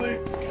bathroom quickly.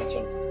 Catch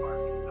on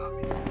barking is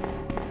obvious.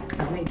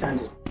 How many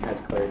times has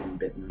Claire been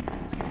bitten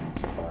in this game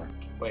so far?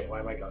 Wait, why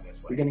am I going this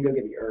way? We're gonna go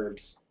get the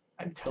herbs.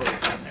 I'm totally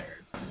getting the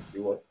herbs.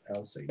 Do what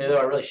else are you? Although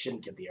I really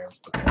shouldn't get the herbs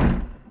because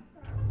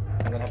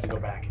I'm gonna have to go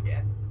back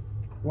again.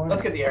 Why?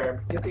 Let's get the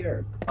herb. Get the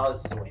herb. Oh,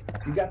 this is a waste of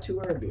time. You got 2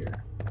 herb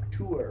here.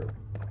 2 herb.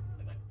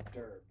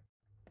 Herb.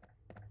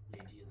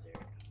 Lady is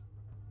herb.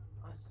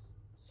 Oh, this is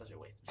such a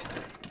waste of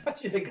time. I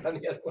should have gone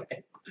the other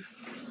way.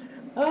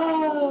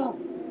 Oh.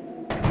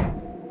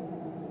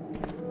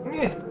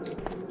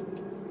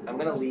 I'm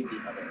gonna leave the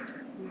other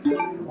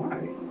herb. Why?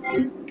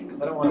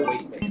 Because I don't want to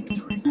waste my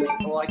inventory space.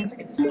 Well, I guess I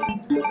can just use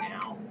this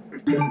now.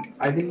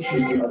 I think you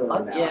should use the other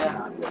one now. Yeah.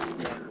 Not this.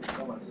 Yeah, I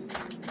don't want to use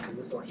because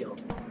this will heal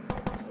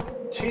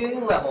 2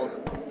 levels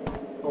of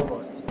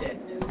almost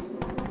deadness.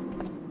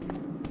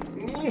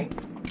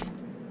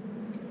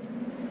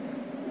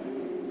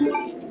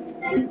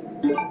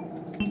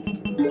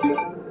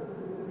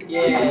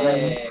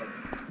 Yeah.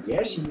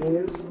 Yeah, she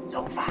is.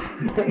 So far.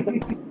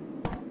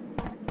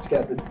 She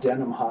got the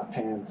denim hot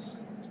pants.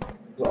 It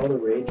was all the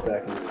rage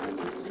back in the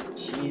 90s.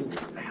 She's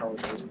a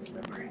Hell's Angels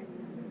member.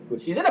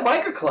 She's in a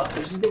biker club.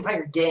 She's in a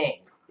biker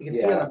gang. You can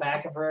see on Yeah. the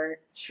back of her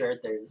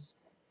shirt there's...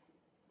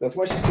 That's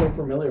why she's so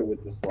familiar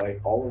with this, like,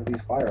 all of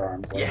these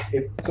firearms. Like, Yeah.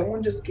 if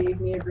someone just gave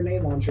me a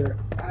grenade launcher,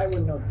 I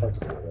wouldn't know what the fuck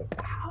to do with it.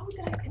 How did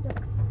I end up...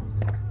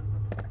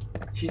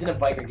 She's in a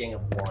biker gang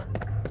of 1.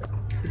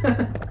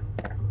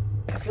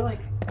 I feel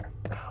like...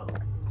 Oh,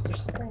 is there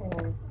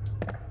something...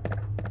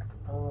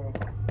 Oh,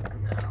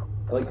 no.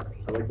 I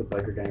like the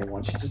biker gang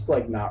one. She's just,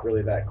 like, not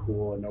really that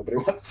cool, and nobody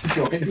wants to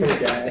join her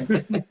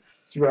gang.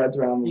 She rides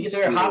around You the get to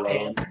wear street hot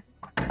alone. pants.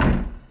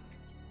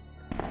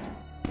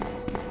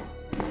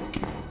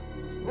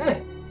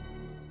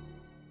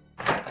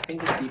 I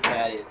think this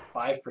D-pad is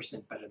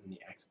 5% better than the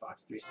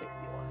Xbox 360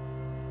 one.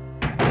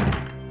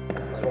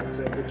 I don't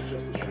say it's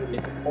just a shit.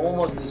 It's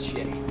almost as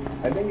shitty.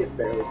 I think it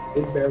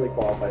barely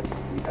qualifies as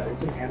a D-pad.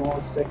 It's an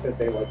analog stick that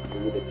they, like,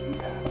 glued a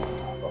D-pad on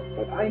top of.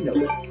 But I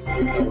noticed.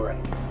 No, we're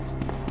right.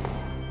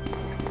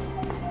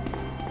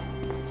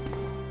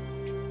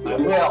 I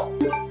will.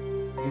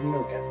 You can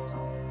go get some.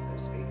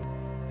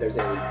 There's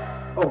a.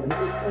 Oh,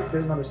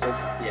 there's another save.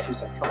 Yeah. 2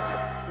 seconds.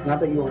 Not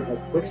that you want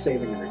like quick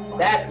saving every 5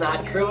 That's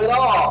not true at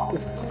all.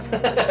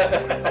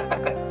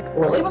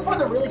 Or Only before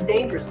the really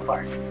dangerous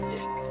part. Yeah,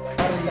 because I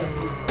thought I was gonna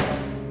face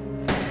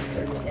a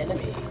certain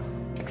enemy.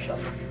 Shut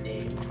up your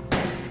name.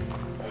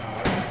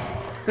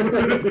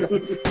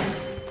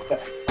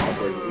 That's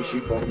awkward. You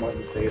shoot Voldemort in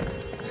the face.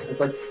 It's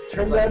like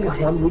turns like, out his why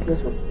is one this-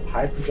 weakness was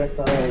high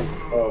projectile.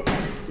 Oh.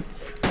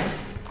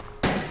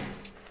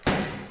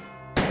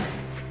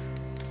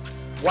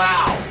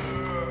 Wow.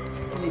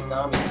 Some of these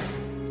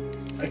zombies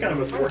That kind of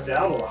has worked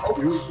out a lot.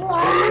 Are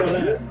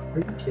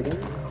you kidding?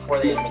 before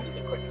they invented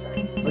the quick turn.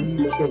 Are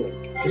you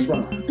kidding? Just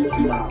run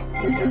around. Wow.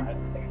 I think I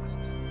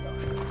might just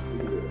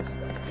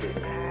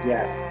die.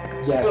 Yes.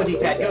 Yes. Go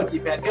D-pad, go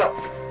D-pad, go.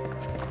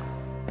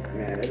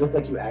 Man, it looked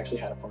like you actually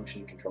had a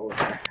functioning controller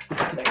there.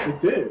 Second.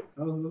 It did.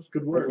 That was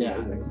good work. Yeah,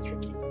 that was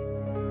tricky.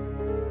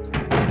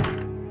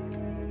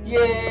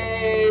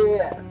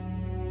 Yeah!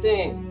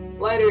 Thing.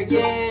 Lighter,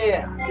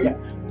 yeah!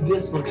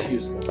 This looks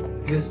useful.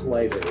 This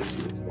lighter is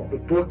useful. The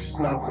books,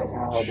 not so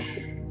much.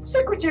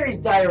 Secretary's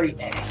Diary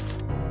A.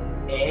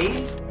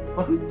 A?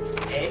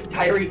 A?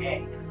 Diary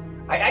A.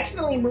 I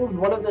accidentally moved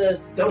one of the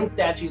stone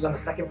statues on the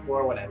 2nd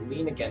floor when I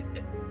leaned against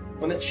it.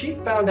 When the chief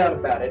found out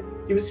about it,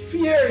 he was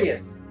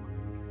furious.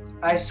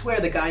 I swear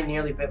the guy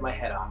nearly bit my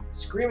head off,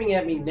 screaming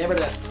at me never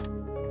to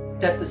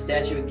touch the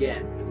statue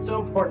again. If it's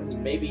so important,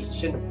 maybe he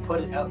shouldn't have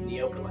put it out in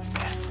the open like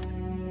that.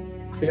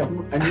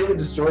 I nearly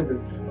destroyed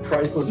this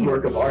priceless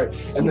work of art,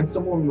 and then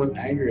someone was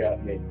angry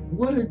at me.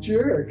 What a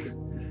jerk!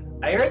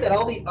 I heard that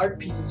all the art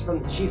pieces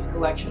from the chief's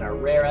collection are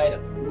rare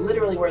items,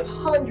 literally worth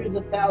hundreds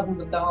of thousands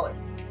of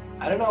dollars.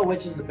 I don't know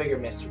which is the bigger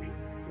mystery.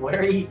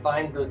 where he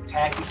finds those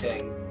tacky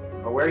things,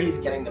 or where he's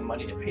getting the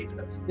money to pay for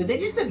them. Did they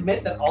just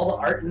admit that all the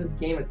art in this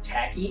game is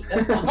tacky?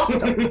 That's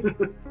awesome.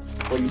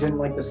 Well, you didn't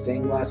like the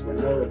stained glass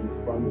window in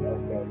front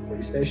of the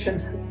police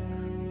station?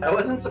 I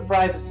wasn't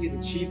surprised to see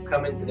the chief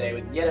come in today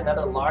with yet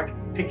another large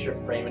picture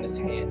frame in his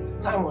hands.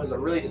 This time it was a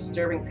really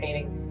disturbing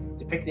painting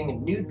depicting a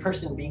nude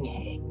person being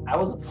hanged. I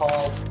was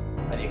appalled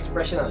by the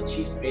expression on the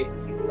chief's face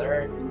as he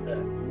leered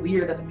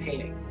at the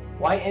painting.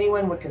 Why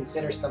anyone would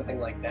consider something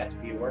like that to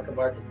be a work of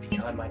art is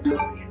beyond my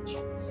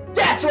comprehension.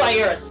 That's why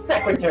you're a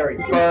secretary!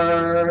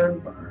 Burn!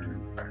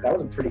 Burn. That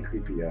was a pretty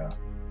creepy, Yeah,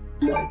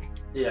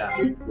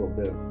 little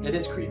bit of, it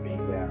is creepy.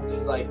 yeah.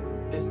 She's like,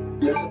 there's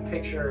a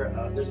picture,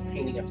 there's a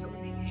painting of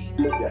someone being hanged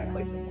in a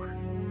place of work.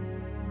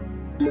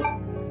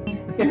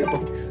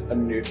 A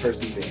nude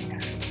person being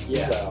hanged.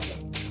 Yeah. So,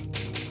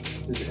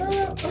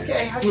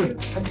 Okay, how'd you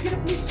get a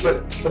piece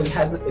of but it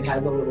has a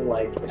little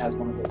it has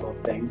one of those little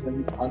things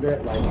under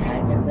it, like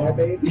hang in there,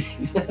 baby.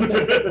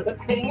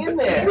 hang in It's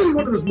there? really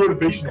one of those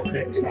motivational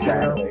things.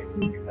 Exactly.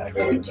 It's like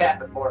a cat,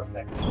 but more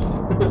effective.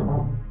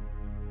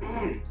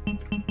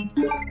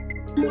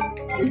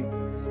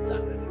 Stuff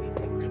it underneath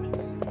the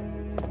ribbons.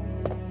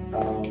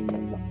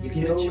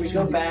 Should we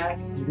go back?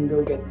 You can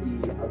go get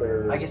the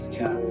other. I guess,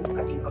 yeah.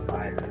 Fucking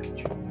fire.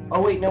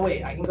 Oh wait, no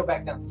wait. I can go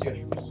back downstairs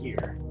from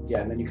here. Yeah,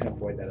 and then you can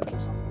avoid that other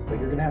zombie. But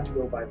you're gonna have to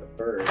go by the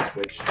birds,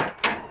 which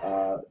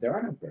there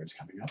are no birds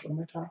coming up. What am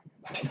I talking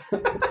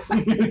about?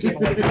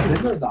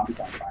 There's no zombies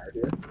on fire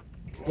here.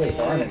 Wait,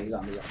 there aren't any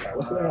zombies on fire.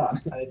 What's going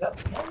on? Is that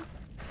the ones?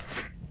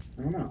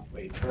 I don't know.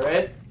 Wait for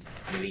it.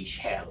 We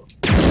shall.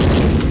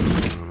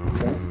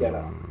 Don't get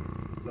up.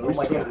 Oh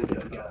my god, I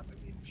got up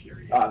and be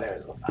infuriated. Oh,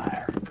 there's the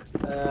fire.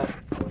 I'll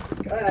let this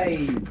guy.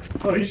 Hey!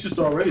 Oh, he's just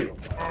already on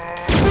fire.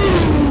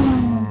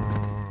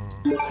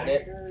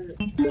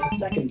 The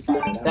second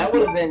fire. That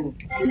would have been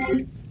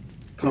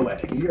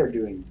poetic. We are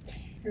doing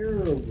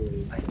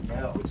terribly. I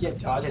know. We can't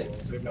dodge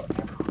anything, so we have no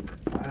ammo.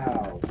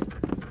 Wow.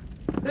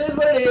 It is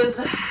what it is.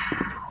 Look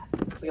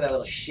at that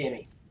little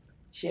shimmy.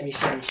 Shimmy,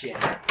 shimmy, shimmy.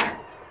 I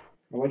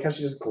like how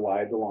she just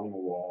glides along the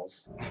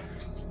walls.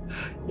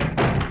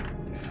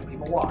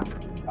 People walk.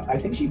 I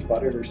think she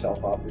buttered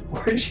herself up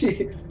before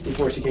she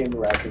came to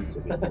Raccoon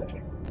City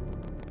today.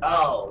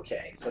 Oh,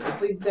 okay. So this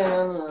leads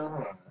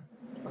down.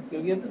 Let's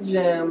go get the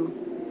gem.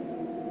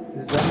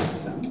 Does that make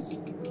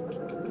sense?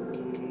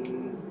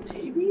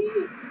 Maybe?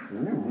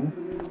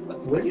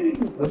 Let's go get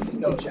it. Let's just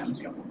go. Gems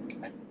go.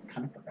 I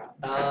kind of forgot.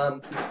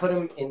 You put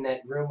him in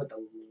that room with the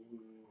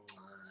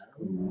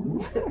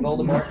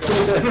Voldemort.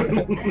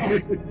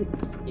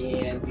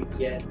 And you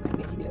get, I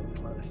think you get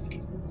one of the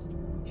fuses.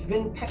 He's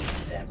been pecked to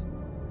death.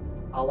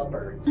 A la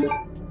birds.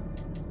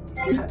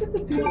 How did the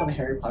people in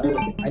Harry Potter,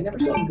 I never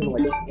saw them go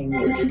to,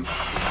 English.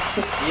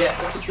 Yeah,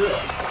 that's true.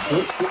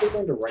 Where they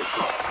going to write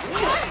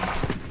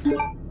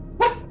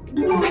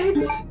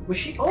What? Was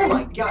she? Oh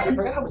my god, I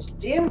forgot how much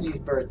damage these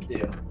birds do.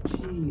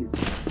 Jeez.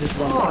 Just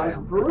run Oh, by it's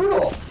them.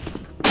 brutal.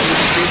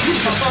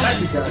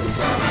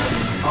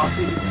 Oh,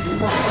 dude, this is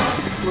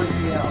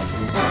freaking me out.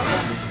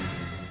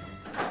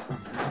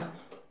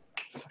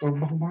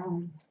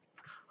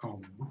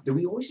 Do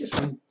we always just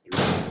run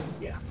through?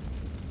 Yeah.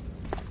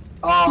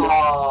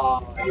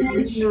 Oh, No.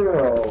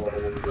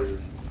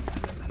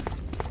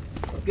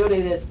 let's go to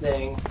this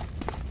thing.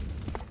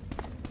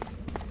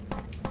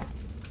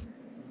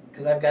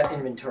 Because I've got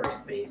inventory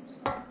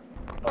space. Oh,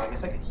 I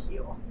guess I could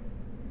heal.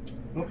 I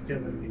don't think you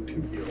have anything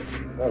to heal.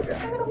 Okay.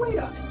 I'm gonna wait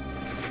on it.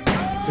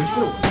 Don't you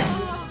go?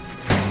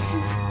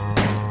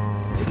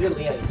 If you're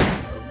Leon.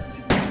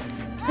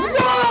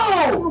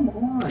 No! Come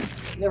on.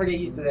 Never get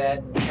used to that,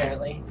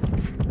 apparently.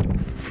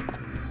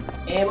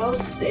 Ammo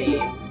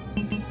saved.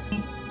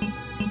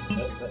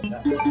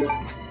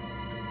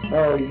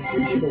 Oh, you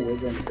should have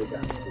waited until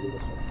that.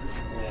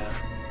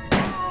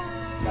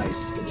 Yeah.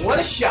 Nice. Good What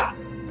a shot. shot!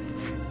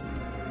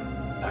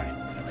 Alright.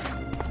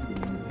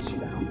 Is she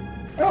down?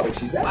 Oh,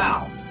 she's down.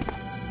 Wow.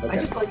 Okay. I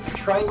just like a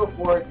triangle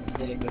for it, and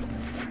then it goes to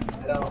the side.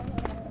 I don't.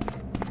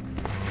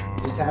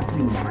 You just have to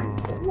be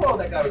mindful. Whoa,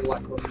 that guy was a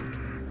lot closer. I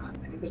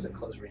think there's a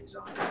close range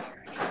zombie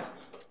here, actually.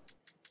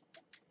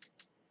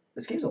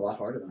 This game's a lot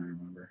harder than I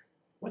remember.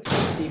 What's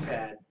this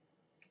D-pad?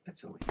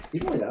 That's only.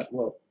 Even with that,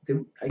 well,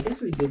 I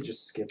guess we did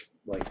just skip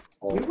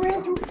all. We of ran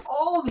the through zombies.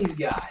 all these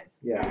guys.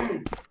 Yeah.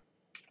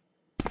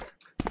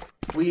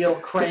 Wheel,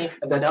 crank,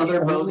 That's another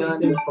the bow only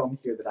gun. thing from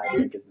here that I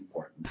think is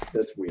important.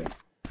 This wheel.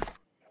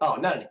 Oh,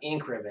 not an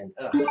ink ribbon.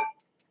 Ugh.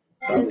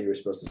 Probably you were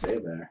supposed to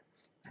save there.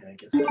 I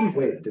guess.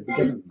 Wait, did we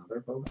get another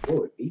bow?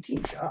 Oh,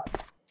 18 shots.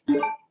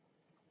 Dang.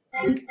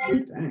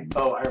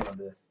 Oh, I remember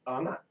this. Oh,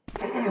 I'm not.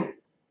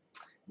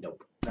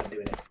 Nope, not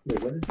doing it.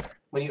 Wait, what is there?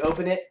 When you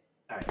open it,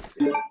 alright, let's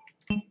do it.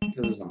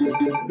 This is zombie. I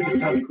think it's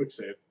time to quick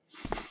save.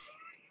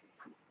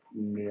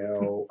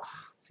 No.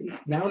 See,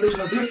 now there's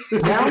no.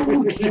 Now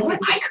you can't.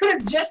 I could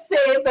have just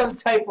saved on the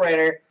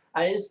typewriter.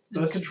 I just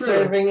That's true.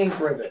 conserving ink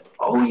ribbons.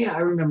 Oh yeah, I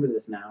remember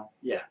this now.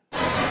 Yeah.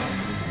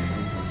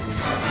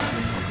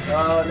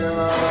 Oh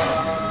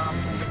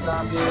no,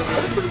 zombie.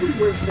 I just think we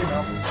wear the same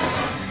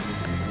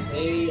outfit.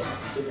 They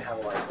didn't have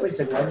a lot of Wait a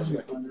second, why stars did you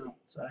we can run see.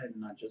 outside and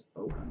not just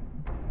open?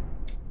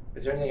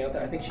 Is there anything out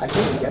there? I think she I just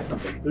couldn't says, get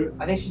something.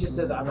 I think she just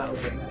says I'm not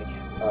opening that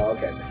again. Oh,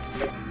 okay.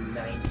 Like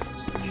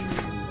 90% sure.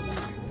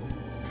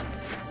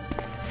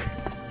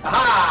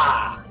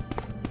 Aha!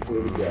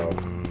 Way to go.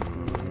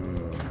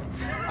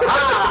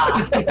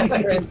 Aha!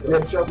 You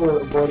had trouble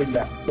avoiding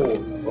that hole.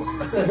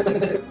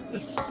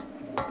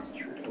 This is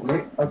true.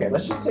 Okay,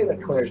 let's just say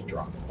that Claire's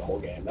drunk the whole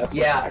game. That's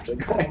Yeah. what's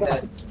actually I going think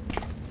on.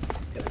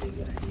 that's gonna be a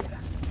good idea.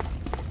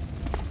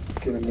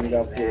 Gonna meet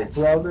up with your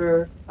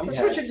brother. I'm He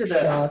switching has to the-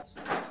 shots.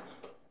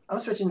 I'm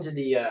switching to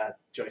the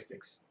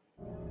joysticks.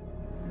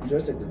 The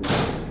joystick does not.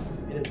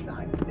 It is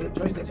not. The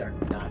joysticks are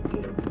not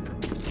good.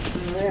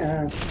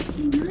 Yeah.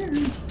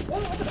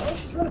 Well, I don't know.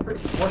 She's running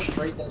pretty more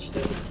straight than she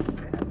does.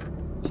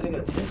 Should I go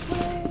this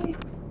way?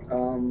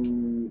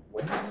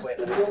 What did Wait,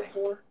 you let me go think.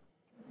 for?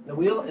 The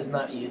wheel is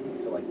not used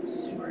until like the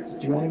sewers.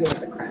 Do you want to go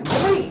with the crank?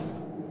 Oh wait,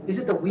 is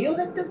it the wheel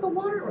that does the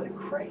water or the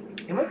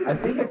crank? It might be the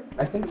wheel.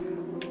 I think.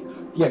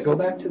 Yeah, go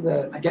back to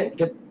the. I Get.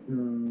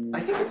 I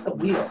think it's the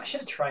wheel. I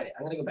should have tried it.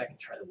 I'm gonna go back and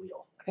try the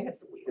wheel. I think it's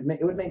the wheel.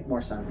 It would make more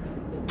sense.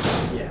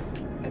 Yeah.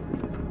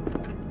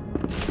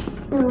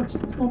 Birds!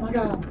 Oh my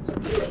god.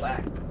 I'm pretty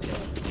relaxed until.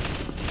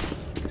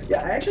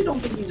 Yeah, I actually don't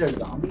think these are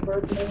zombie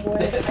birds in any way. I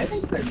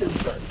think they're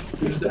just birds.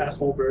 They're just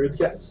asshole birds.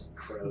 Yeah, just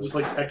crows. Just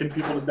like pecking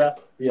people to death.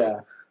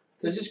 Yeah.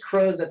 There's just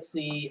crows that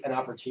see an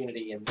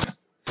opportunity in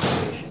this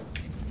situation.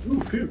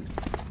 Ooh, food.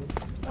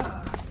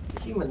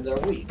 Humans are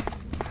weak.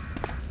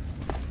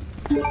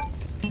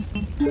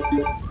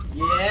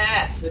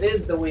 Yes, it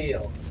is the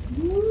wheel.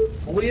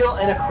 A wheel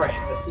and a crank.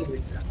 That seems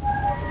excessive.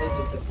 They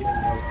just have given me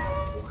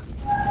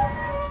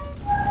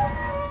one.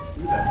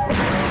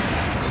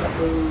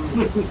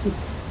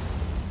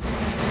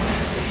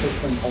 It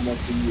took them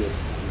almost a year.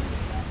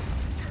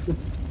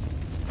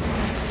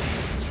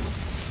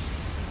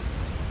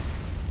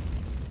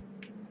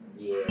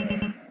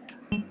 Yeah.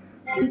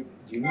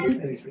 You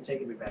need Thanks for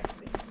taking me back to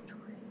the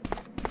inventory.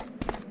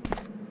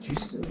 Did you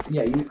still?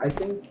 Yeah, I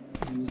think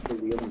you use the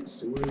wheel in the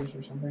sewers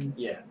or something.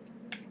 Yeah.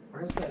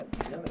 Where's that?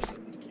 Now there's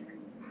something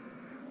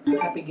here.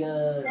 Happy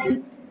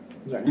gun.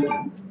 Is there anything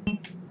else?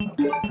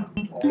 Okay, so.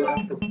 All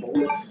that for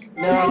bullets.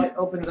 No, it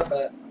opens up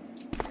the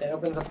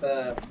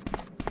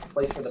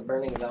place where the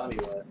burning zombie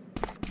was.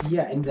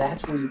 Yeah, and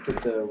that's where you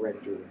put the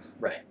red jewels.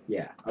 Right.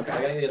 Yeah. So I Okay.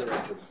 gotta get the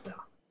red jewels now.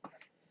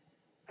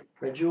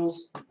 Red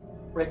jewels.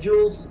 Red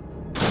jewels.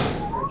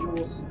 Red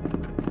jewels.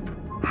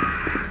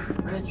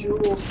 Red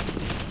jewels.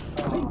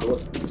 How many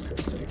bullets can these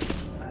curse take?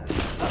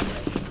 Not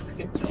right. I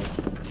can kill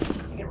them.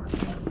 I can run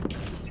past them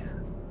every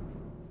time.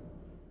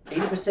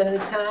 80% of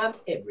the time,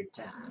 every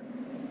time.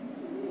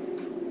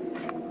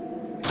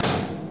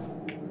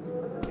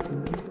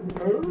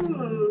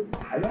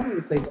 I want to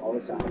replace all the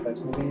sound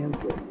effects in the game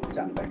with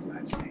sound effects that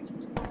I just made.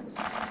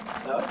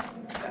 That would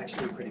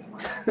actually be pretty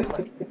fun.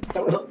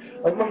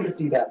 I'd love to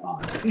see that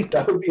mod.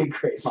 That would be a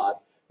great mod.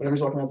 Whenever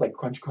he's walking around, it's like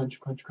crunch, crunch,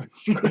 crunch, crunch,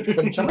 crunch,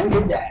 crunch. Someone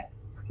did that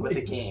with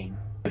a game.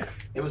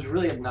 It was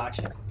really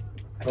obnoxious.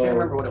 I can't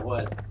remember what it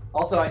was.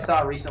 Also, I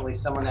saw recently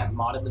someone that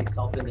modded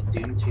themselves into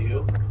Doom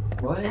 2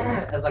 What?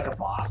 as like a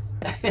boss.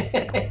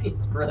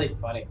 He's really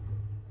funny.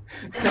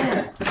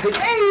 It's like,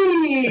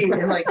 hey!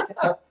 And like,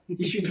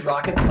 he shoots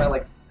rockets by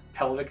like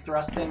pelvic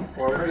thrusting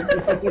forward.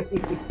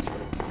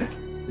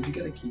 Did you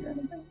get a key or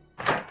anything?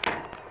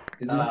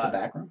 Isn't this the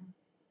back room?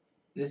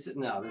 This is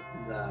the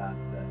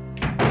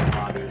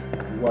lobby.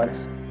 What?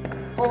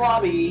 The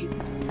lobby.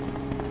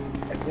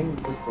 I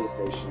think this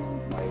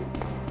PlayStation might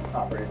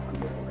operate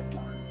under like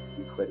more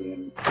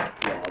Euclidean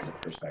laws of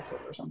perspective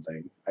or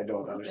something. I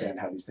don't understand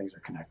how these things are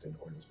connected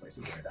or this place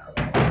is laid out.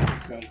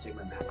 I'm going to take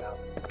my map out.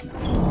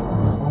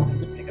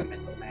 Make a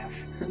mental map.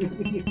 I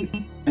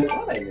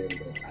thought I knew,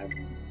 but I'm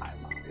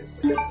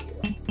obviously I'm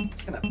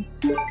just gonna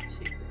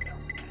take this out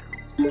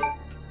now.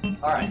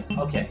 Alright,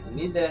 okay, we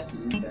need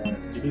this. Do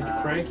you need the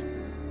crank?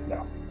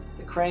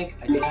 The crank,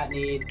 I do not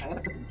need. I'm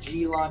gonna put the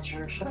G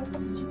launcher. Should I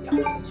put the G? Yeah, I'll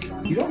put the G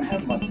launcher. You don't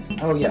have money.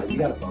 Oh yeah, you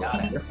got a bow.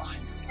 Got it. You're fine.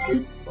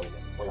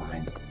 We're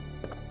fine.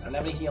 I don't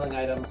have any healing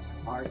items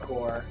because I'm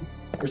hardcore.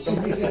 For some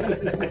reason,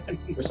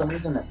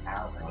 an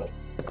arrow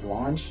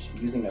launched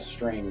using a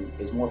string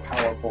is more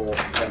powerful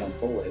than a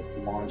bullet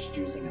launched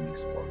using an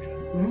explosion.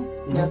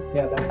 Mm-hmm.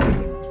 Yeah, that's what it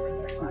means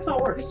right there. That's how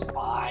it works. It's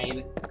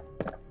fine.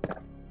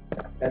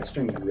 That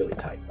string's really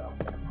tight though.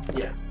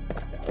 Yeah.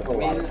 There's a I lot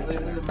mean, of tight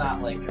this is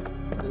not like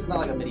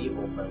a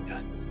medieval bow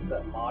gun. This is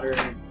a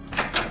modern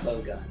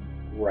bow gun.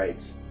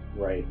 Right.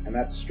 And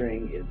that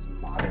string is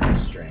modern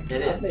string. It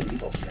not is.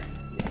 medieval string.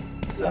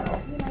 So,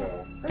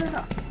 fair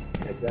enough.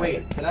 Exactly.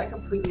 Wait, did I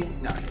completely?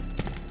 No.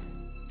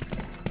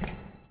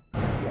 You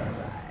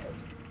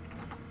arrived.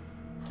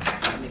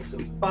 Make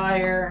some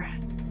fire.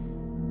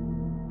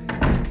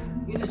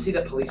 You just see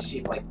the police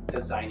chief like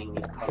designing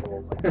these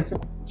puzzles, like just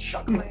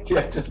chuckling.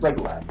 Yeah, just like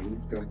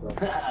laughing to himself.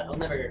 They'll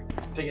never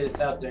figure this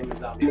out during the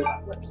zombie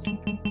apocalypse.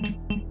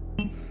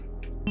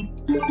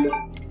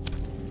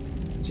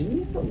 Do you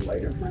need the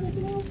lighter for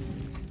anything else?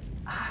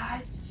 I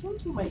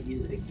think you might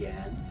use it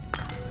again.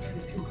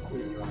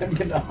 I'm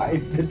gonna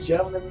hide the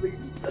gentleman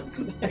leaves. That's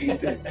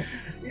amazing.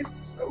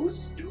 It's so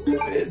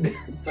stupid.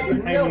 It's like The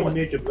no hanging one.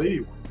 naked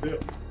lady one too.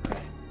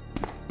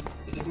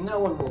 It's like no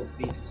one will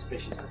be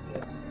suspicious of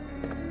this.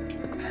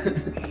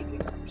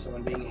 Painting of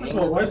someone being First of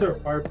all, why is there a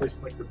fireplace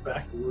in like the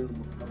back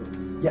room of another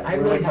room? Yeah, I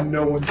Where, really like have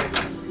no one's ever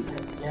gonna be there.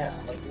 Yeah,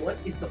 like what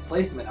is the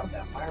placement of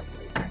that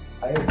fireplace?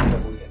 I have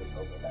trouble getting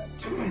over that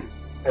too.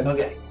 And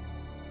Okay.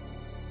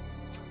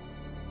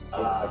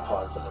 I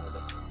paused a little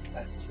bit.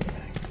 Fastest way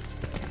back this way.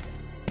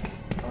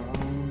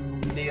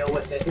 Deal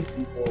with it. It's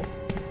equal.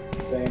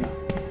 Same.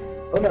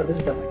 Oh no, this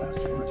is definitely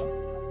faster. We're talking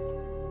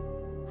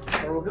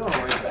about. Or we're going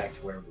right back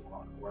to where we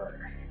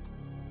were.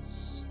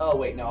 Oh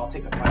wait, no, I'll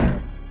take the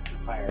fire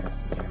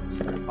stairs.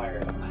 Or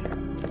fire ladder.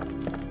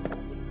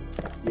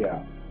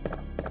 Yeah.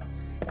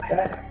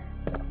 That.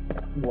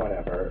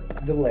 Whatever.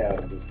 The layout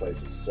of this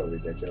place is so I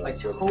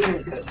ridiculous. totally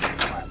could have taken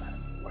the fire ladder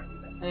before I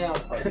did that. Yeah, I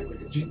was probably with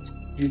this.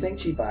 Do you think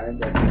Chief Iron's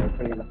like,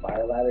 putting in the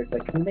fire ladder? It's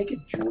like, can we make it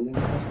jewel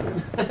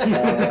encrusted?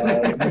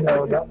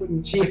 No, that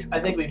wouldn't. Chief, I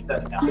think we've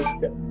done enough.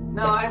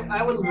 No,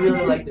 I would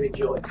really like to be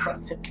jewel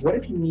encrusted. What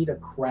if you need a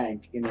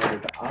crank in order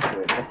to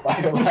operate the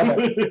fire ladder?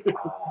 I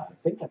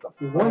think that's a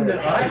One that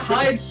I fire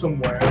hide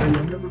somewhere that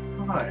you'll never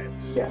find.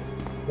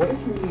 Yes. What if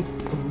you need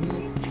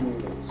 3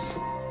 jewels?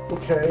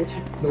 Okay.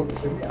 Nope,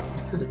 hear me out.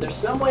 Is there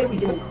some way we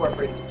can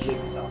incorporate the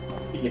jigsaw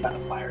puzzle about a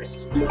fire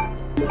escape?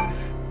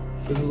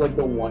 This is like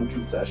the one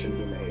concession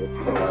he made to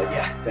like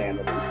Yeah.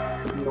 sanity.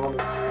 Normal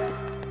fire.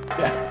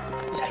 Yeah,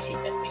 I hate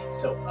that thing. It's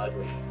so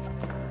ugly.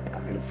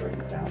 I'm gonna bring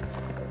it down some.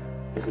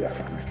 It'll be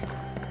ironic.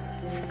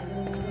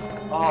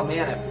 Oh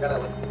man, I forgot I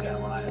left this guy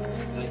alive.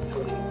 I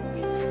totally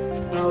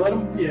didn't. No, let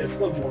him. Yeah, it's a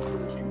little more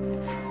towards you.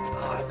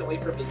 Oh, I have to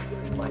wait for him to do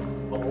this like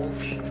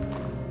bulge.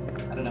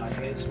 I don't know. I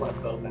think I just want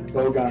to bow back.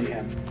 Bogon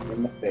him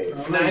in the face.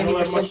 Oh, no, you don't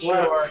have 90% much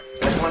sure.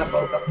 I want to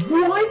bow up.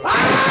 What?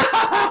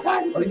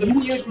 Ah! This is a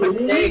huge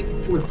mistake.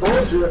 We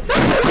told you.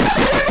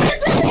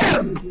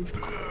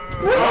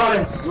 Oh,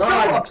 it's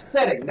so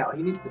upsetting. No,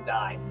 he needs to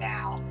die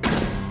now.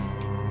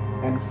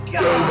 And stay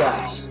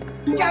Gosh, down.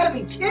 you gotta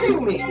be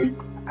kidding me.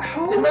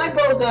 Did my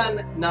bow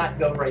gun not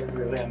go right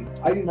through him?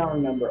 I do not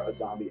remember a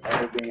zombie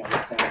ever being able to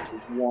stand to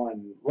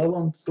 1, let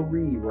alone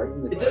 3, right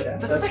in the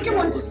chest. The second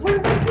one just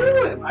went right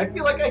through him. I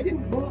feel like I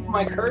didn't move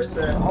my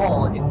cursor at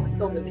all, and it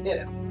still didn't hit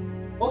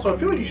him. Also, I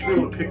feel like you should be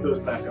able to pick those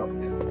back up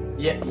again.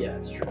 Yeah,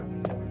 that's true.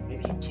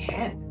 Maybe you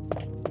can.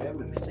 Maybe I've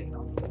been missing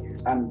all these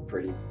years. I'm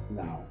pretty.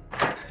 No.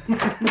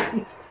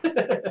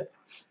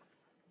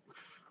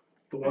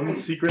 The one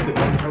secret that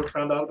no one's ever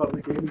found out about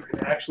this game, you can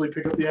actually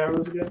pick up the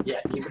arrows again.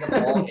 Yeah, you pick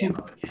up all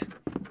ammo again.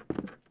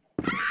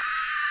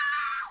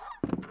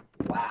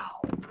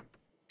 Wow.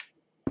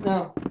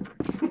 No.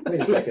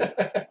 Wait a second.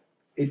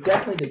 It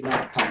definitely did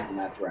not come from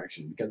that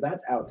direction because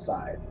that's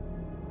outside.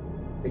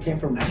 It came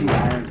from Chief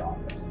Iron's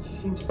office. She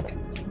seemed just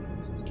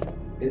confused.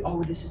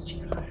 Oh, this is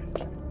Chief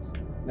Iron's.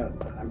 No, it's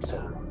not. I'm so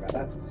wrong about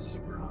that.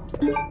 Super wrong.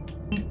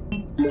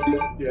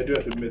 Yeah, I do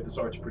have to admit this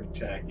art's pretty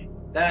tacky.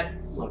 That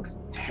looks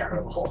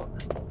terrible.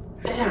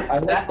 I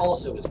like- That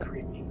also is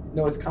creepy.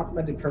 No, it's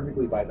complemented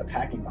perfectly by the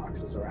packing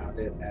boxes around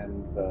it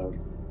and the.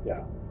 Yeah.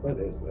 What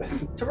is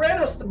this?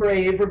 Tyrannos the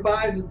Brave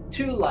revives with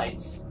 2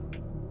 lights.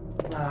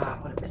 Ah,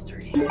 what a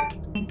mystery.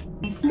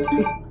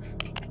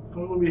 If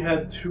only we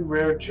had 2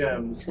 rare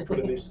gems to put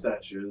in these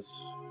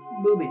statues.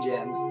 Booby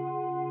gems.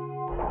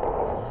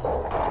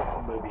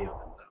 Booby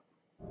opens up.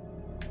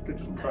 Could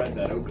just pry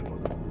that open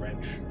with a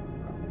wrench.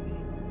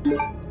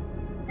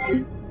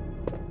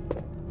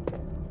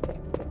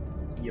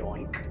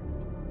 Yoink.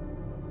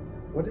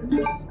 What is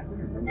this? I don't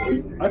remember.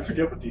 Either. I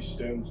forget what these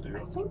stones do. I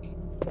think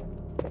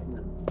in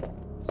the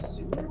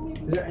sewer,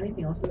 maybe? Is there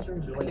anything else in this room?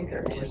 Is there I like think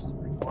there air or is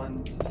something?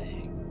 one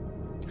thing.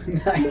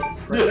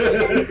 Nice.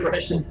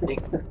 Precious thing.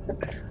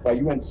 Wow,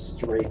 you went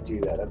straight to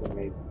that. That's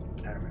amazing.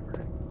 I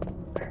remember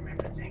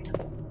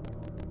things.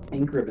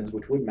 Ink ribbons,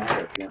 which would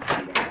matter if you weren't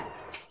cheating.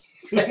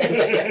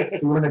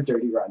 If you weren't a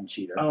dirty, rotten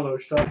cheater. I don't know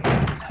what you're talking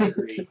about. I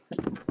agree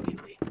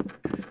completely.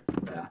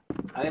 Yeah.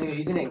 I'm gonna go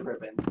use an ink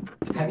ribbon. to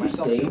Have make you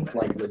myself saved, feel better.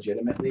 like,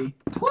 legitimately?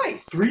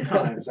 Twice? 3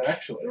 times,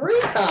 actually.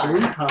 3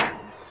 times? 3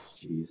 times.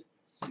 Jeez.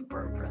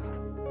 Super impressive.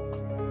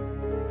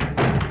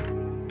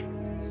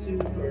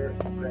 Super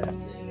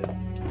impressive.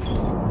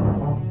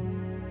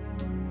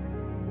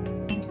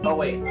 Oh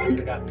wait, I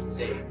forgot to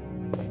save.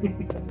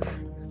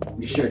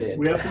 You sure did.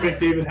 We have to make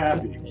David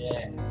happy.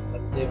 Yeah,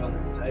 let's save on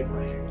this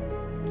typewriter.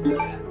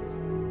 Yes.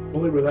 If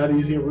only we're that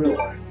easy in real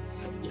life.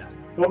 Yeah.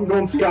 Oh, I'm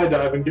going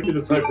skydiving. Give me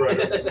the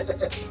typewriter.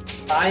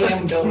 I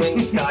am going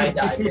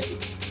skydiving.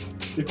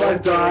 If I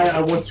die, I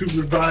want to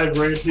revive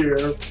right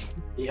here.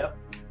 Yep.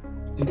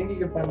 Do you think you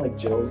can find, like,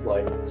 Jill's,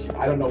 like,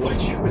 I don't know what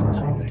she was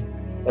typing.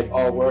 Like,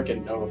 all work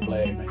and no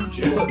play. Like,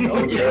 Jill,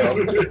 no girl.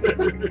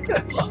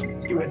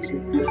 See what she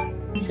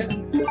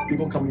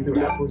People coming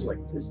through afterwards like,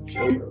 this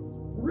Jill girl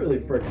really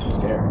freaking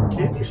scared.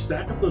 Can't you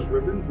stack up those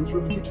ribbons? Those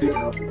ribbons are taken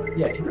up.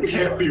 Yeah, can you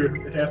Half of your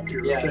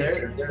Yeah,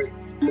 thing. they're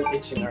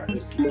itching our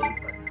OCD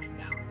right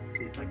now. Let's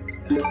see if I can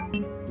step.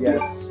 Yes.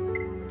 Yes.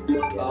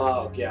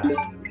 Oh gosh,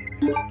 that's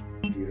amazing.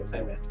 Beautiful.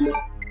 I missed. We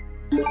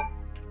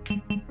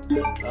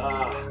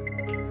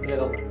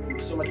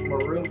got so much more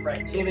room for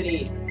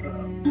activities.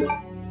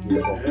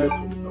 Beautiful. That's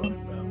what we're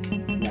talking about.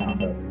 Now,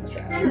 the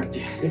trash.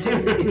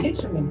 It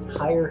takes an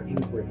entire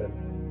ink ribbon.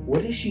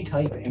 What is she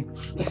typing?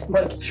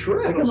 That's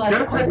true. Look at She my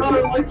gotta type phone. out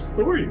her life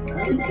story,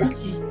 man.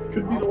 This just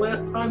could be the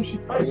last time she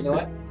types. You know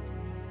what?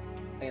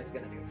 I think it's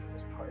gonna do it for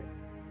this part.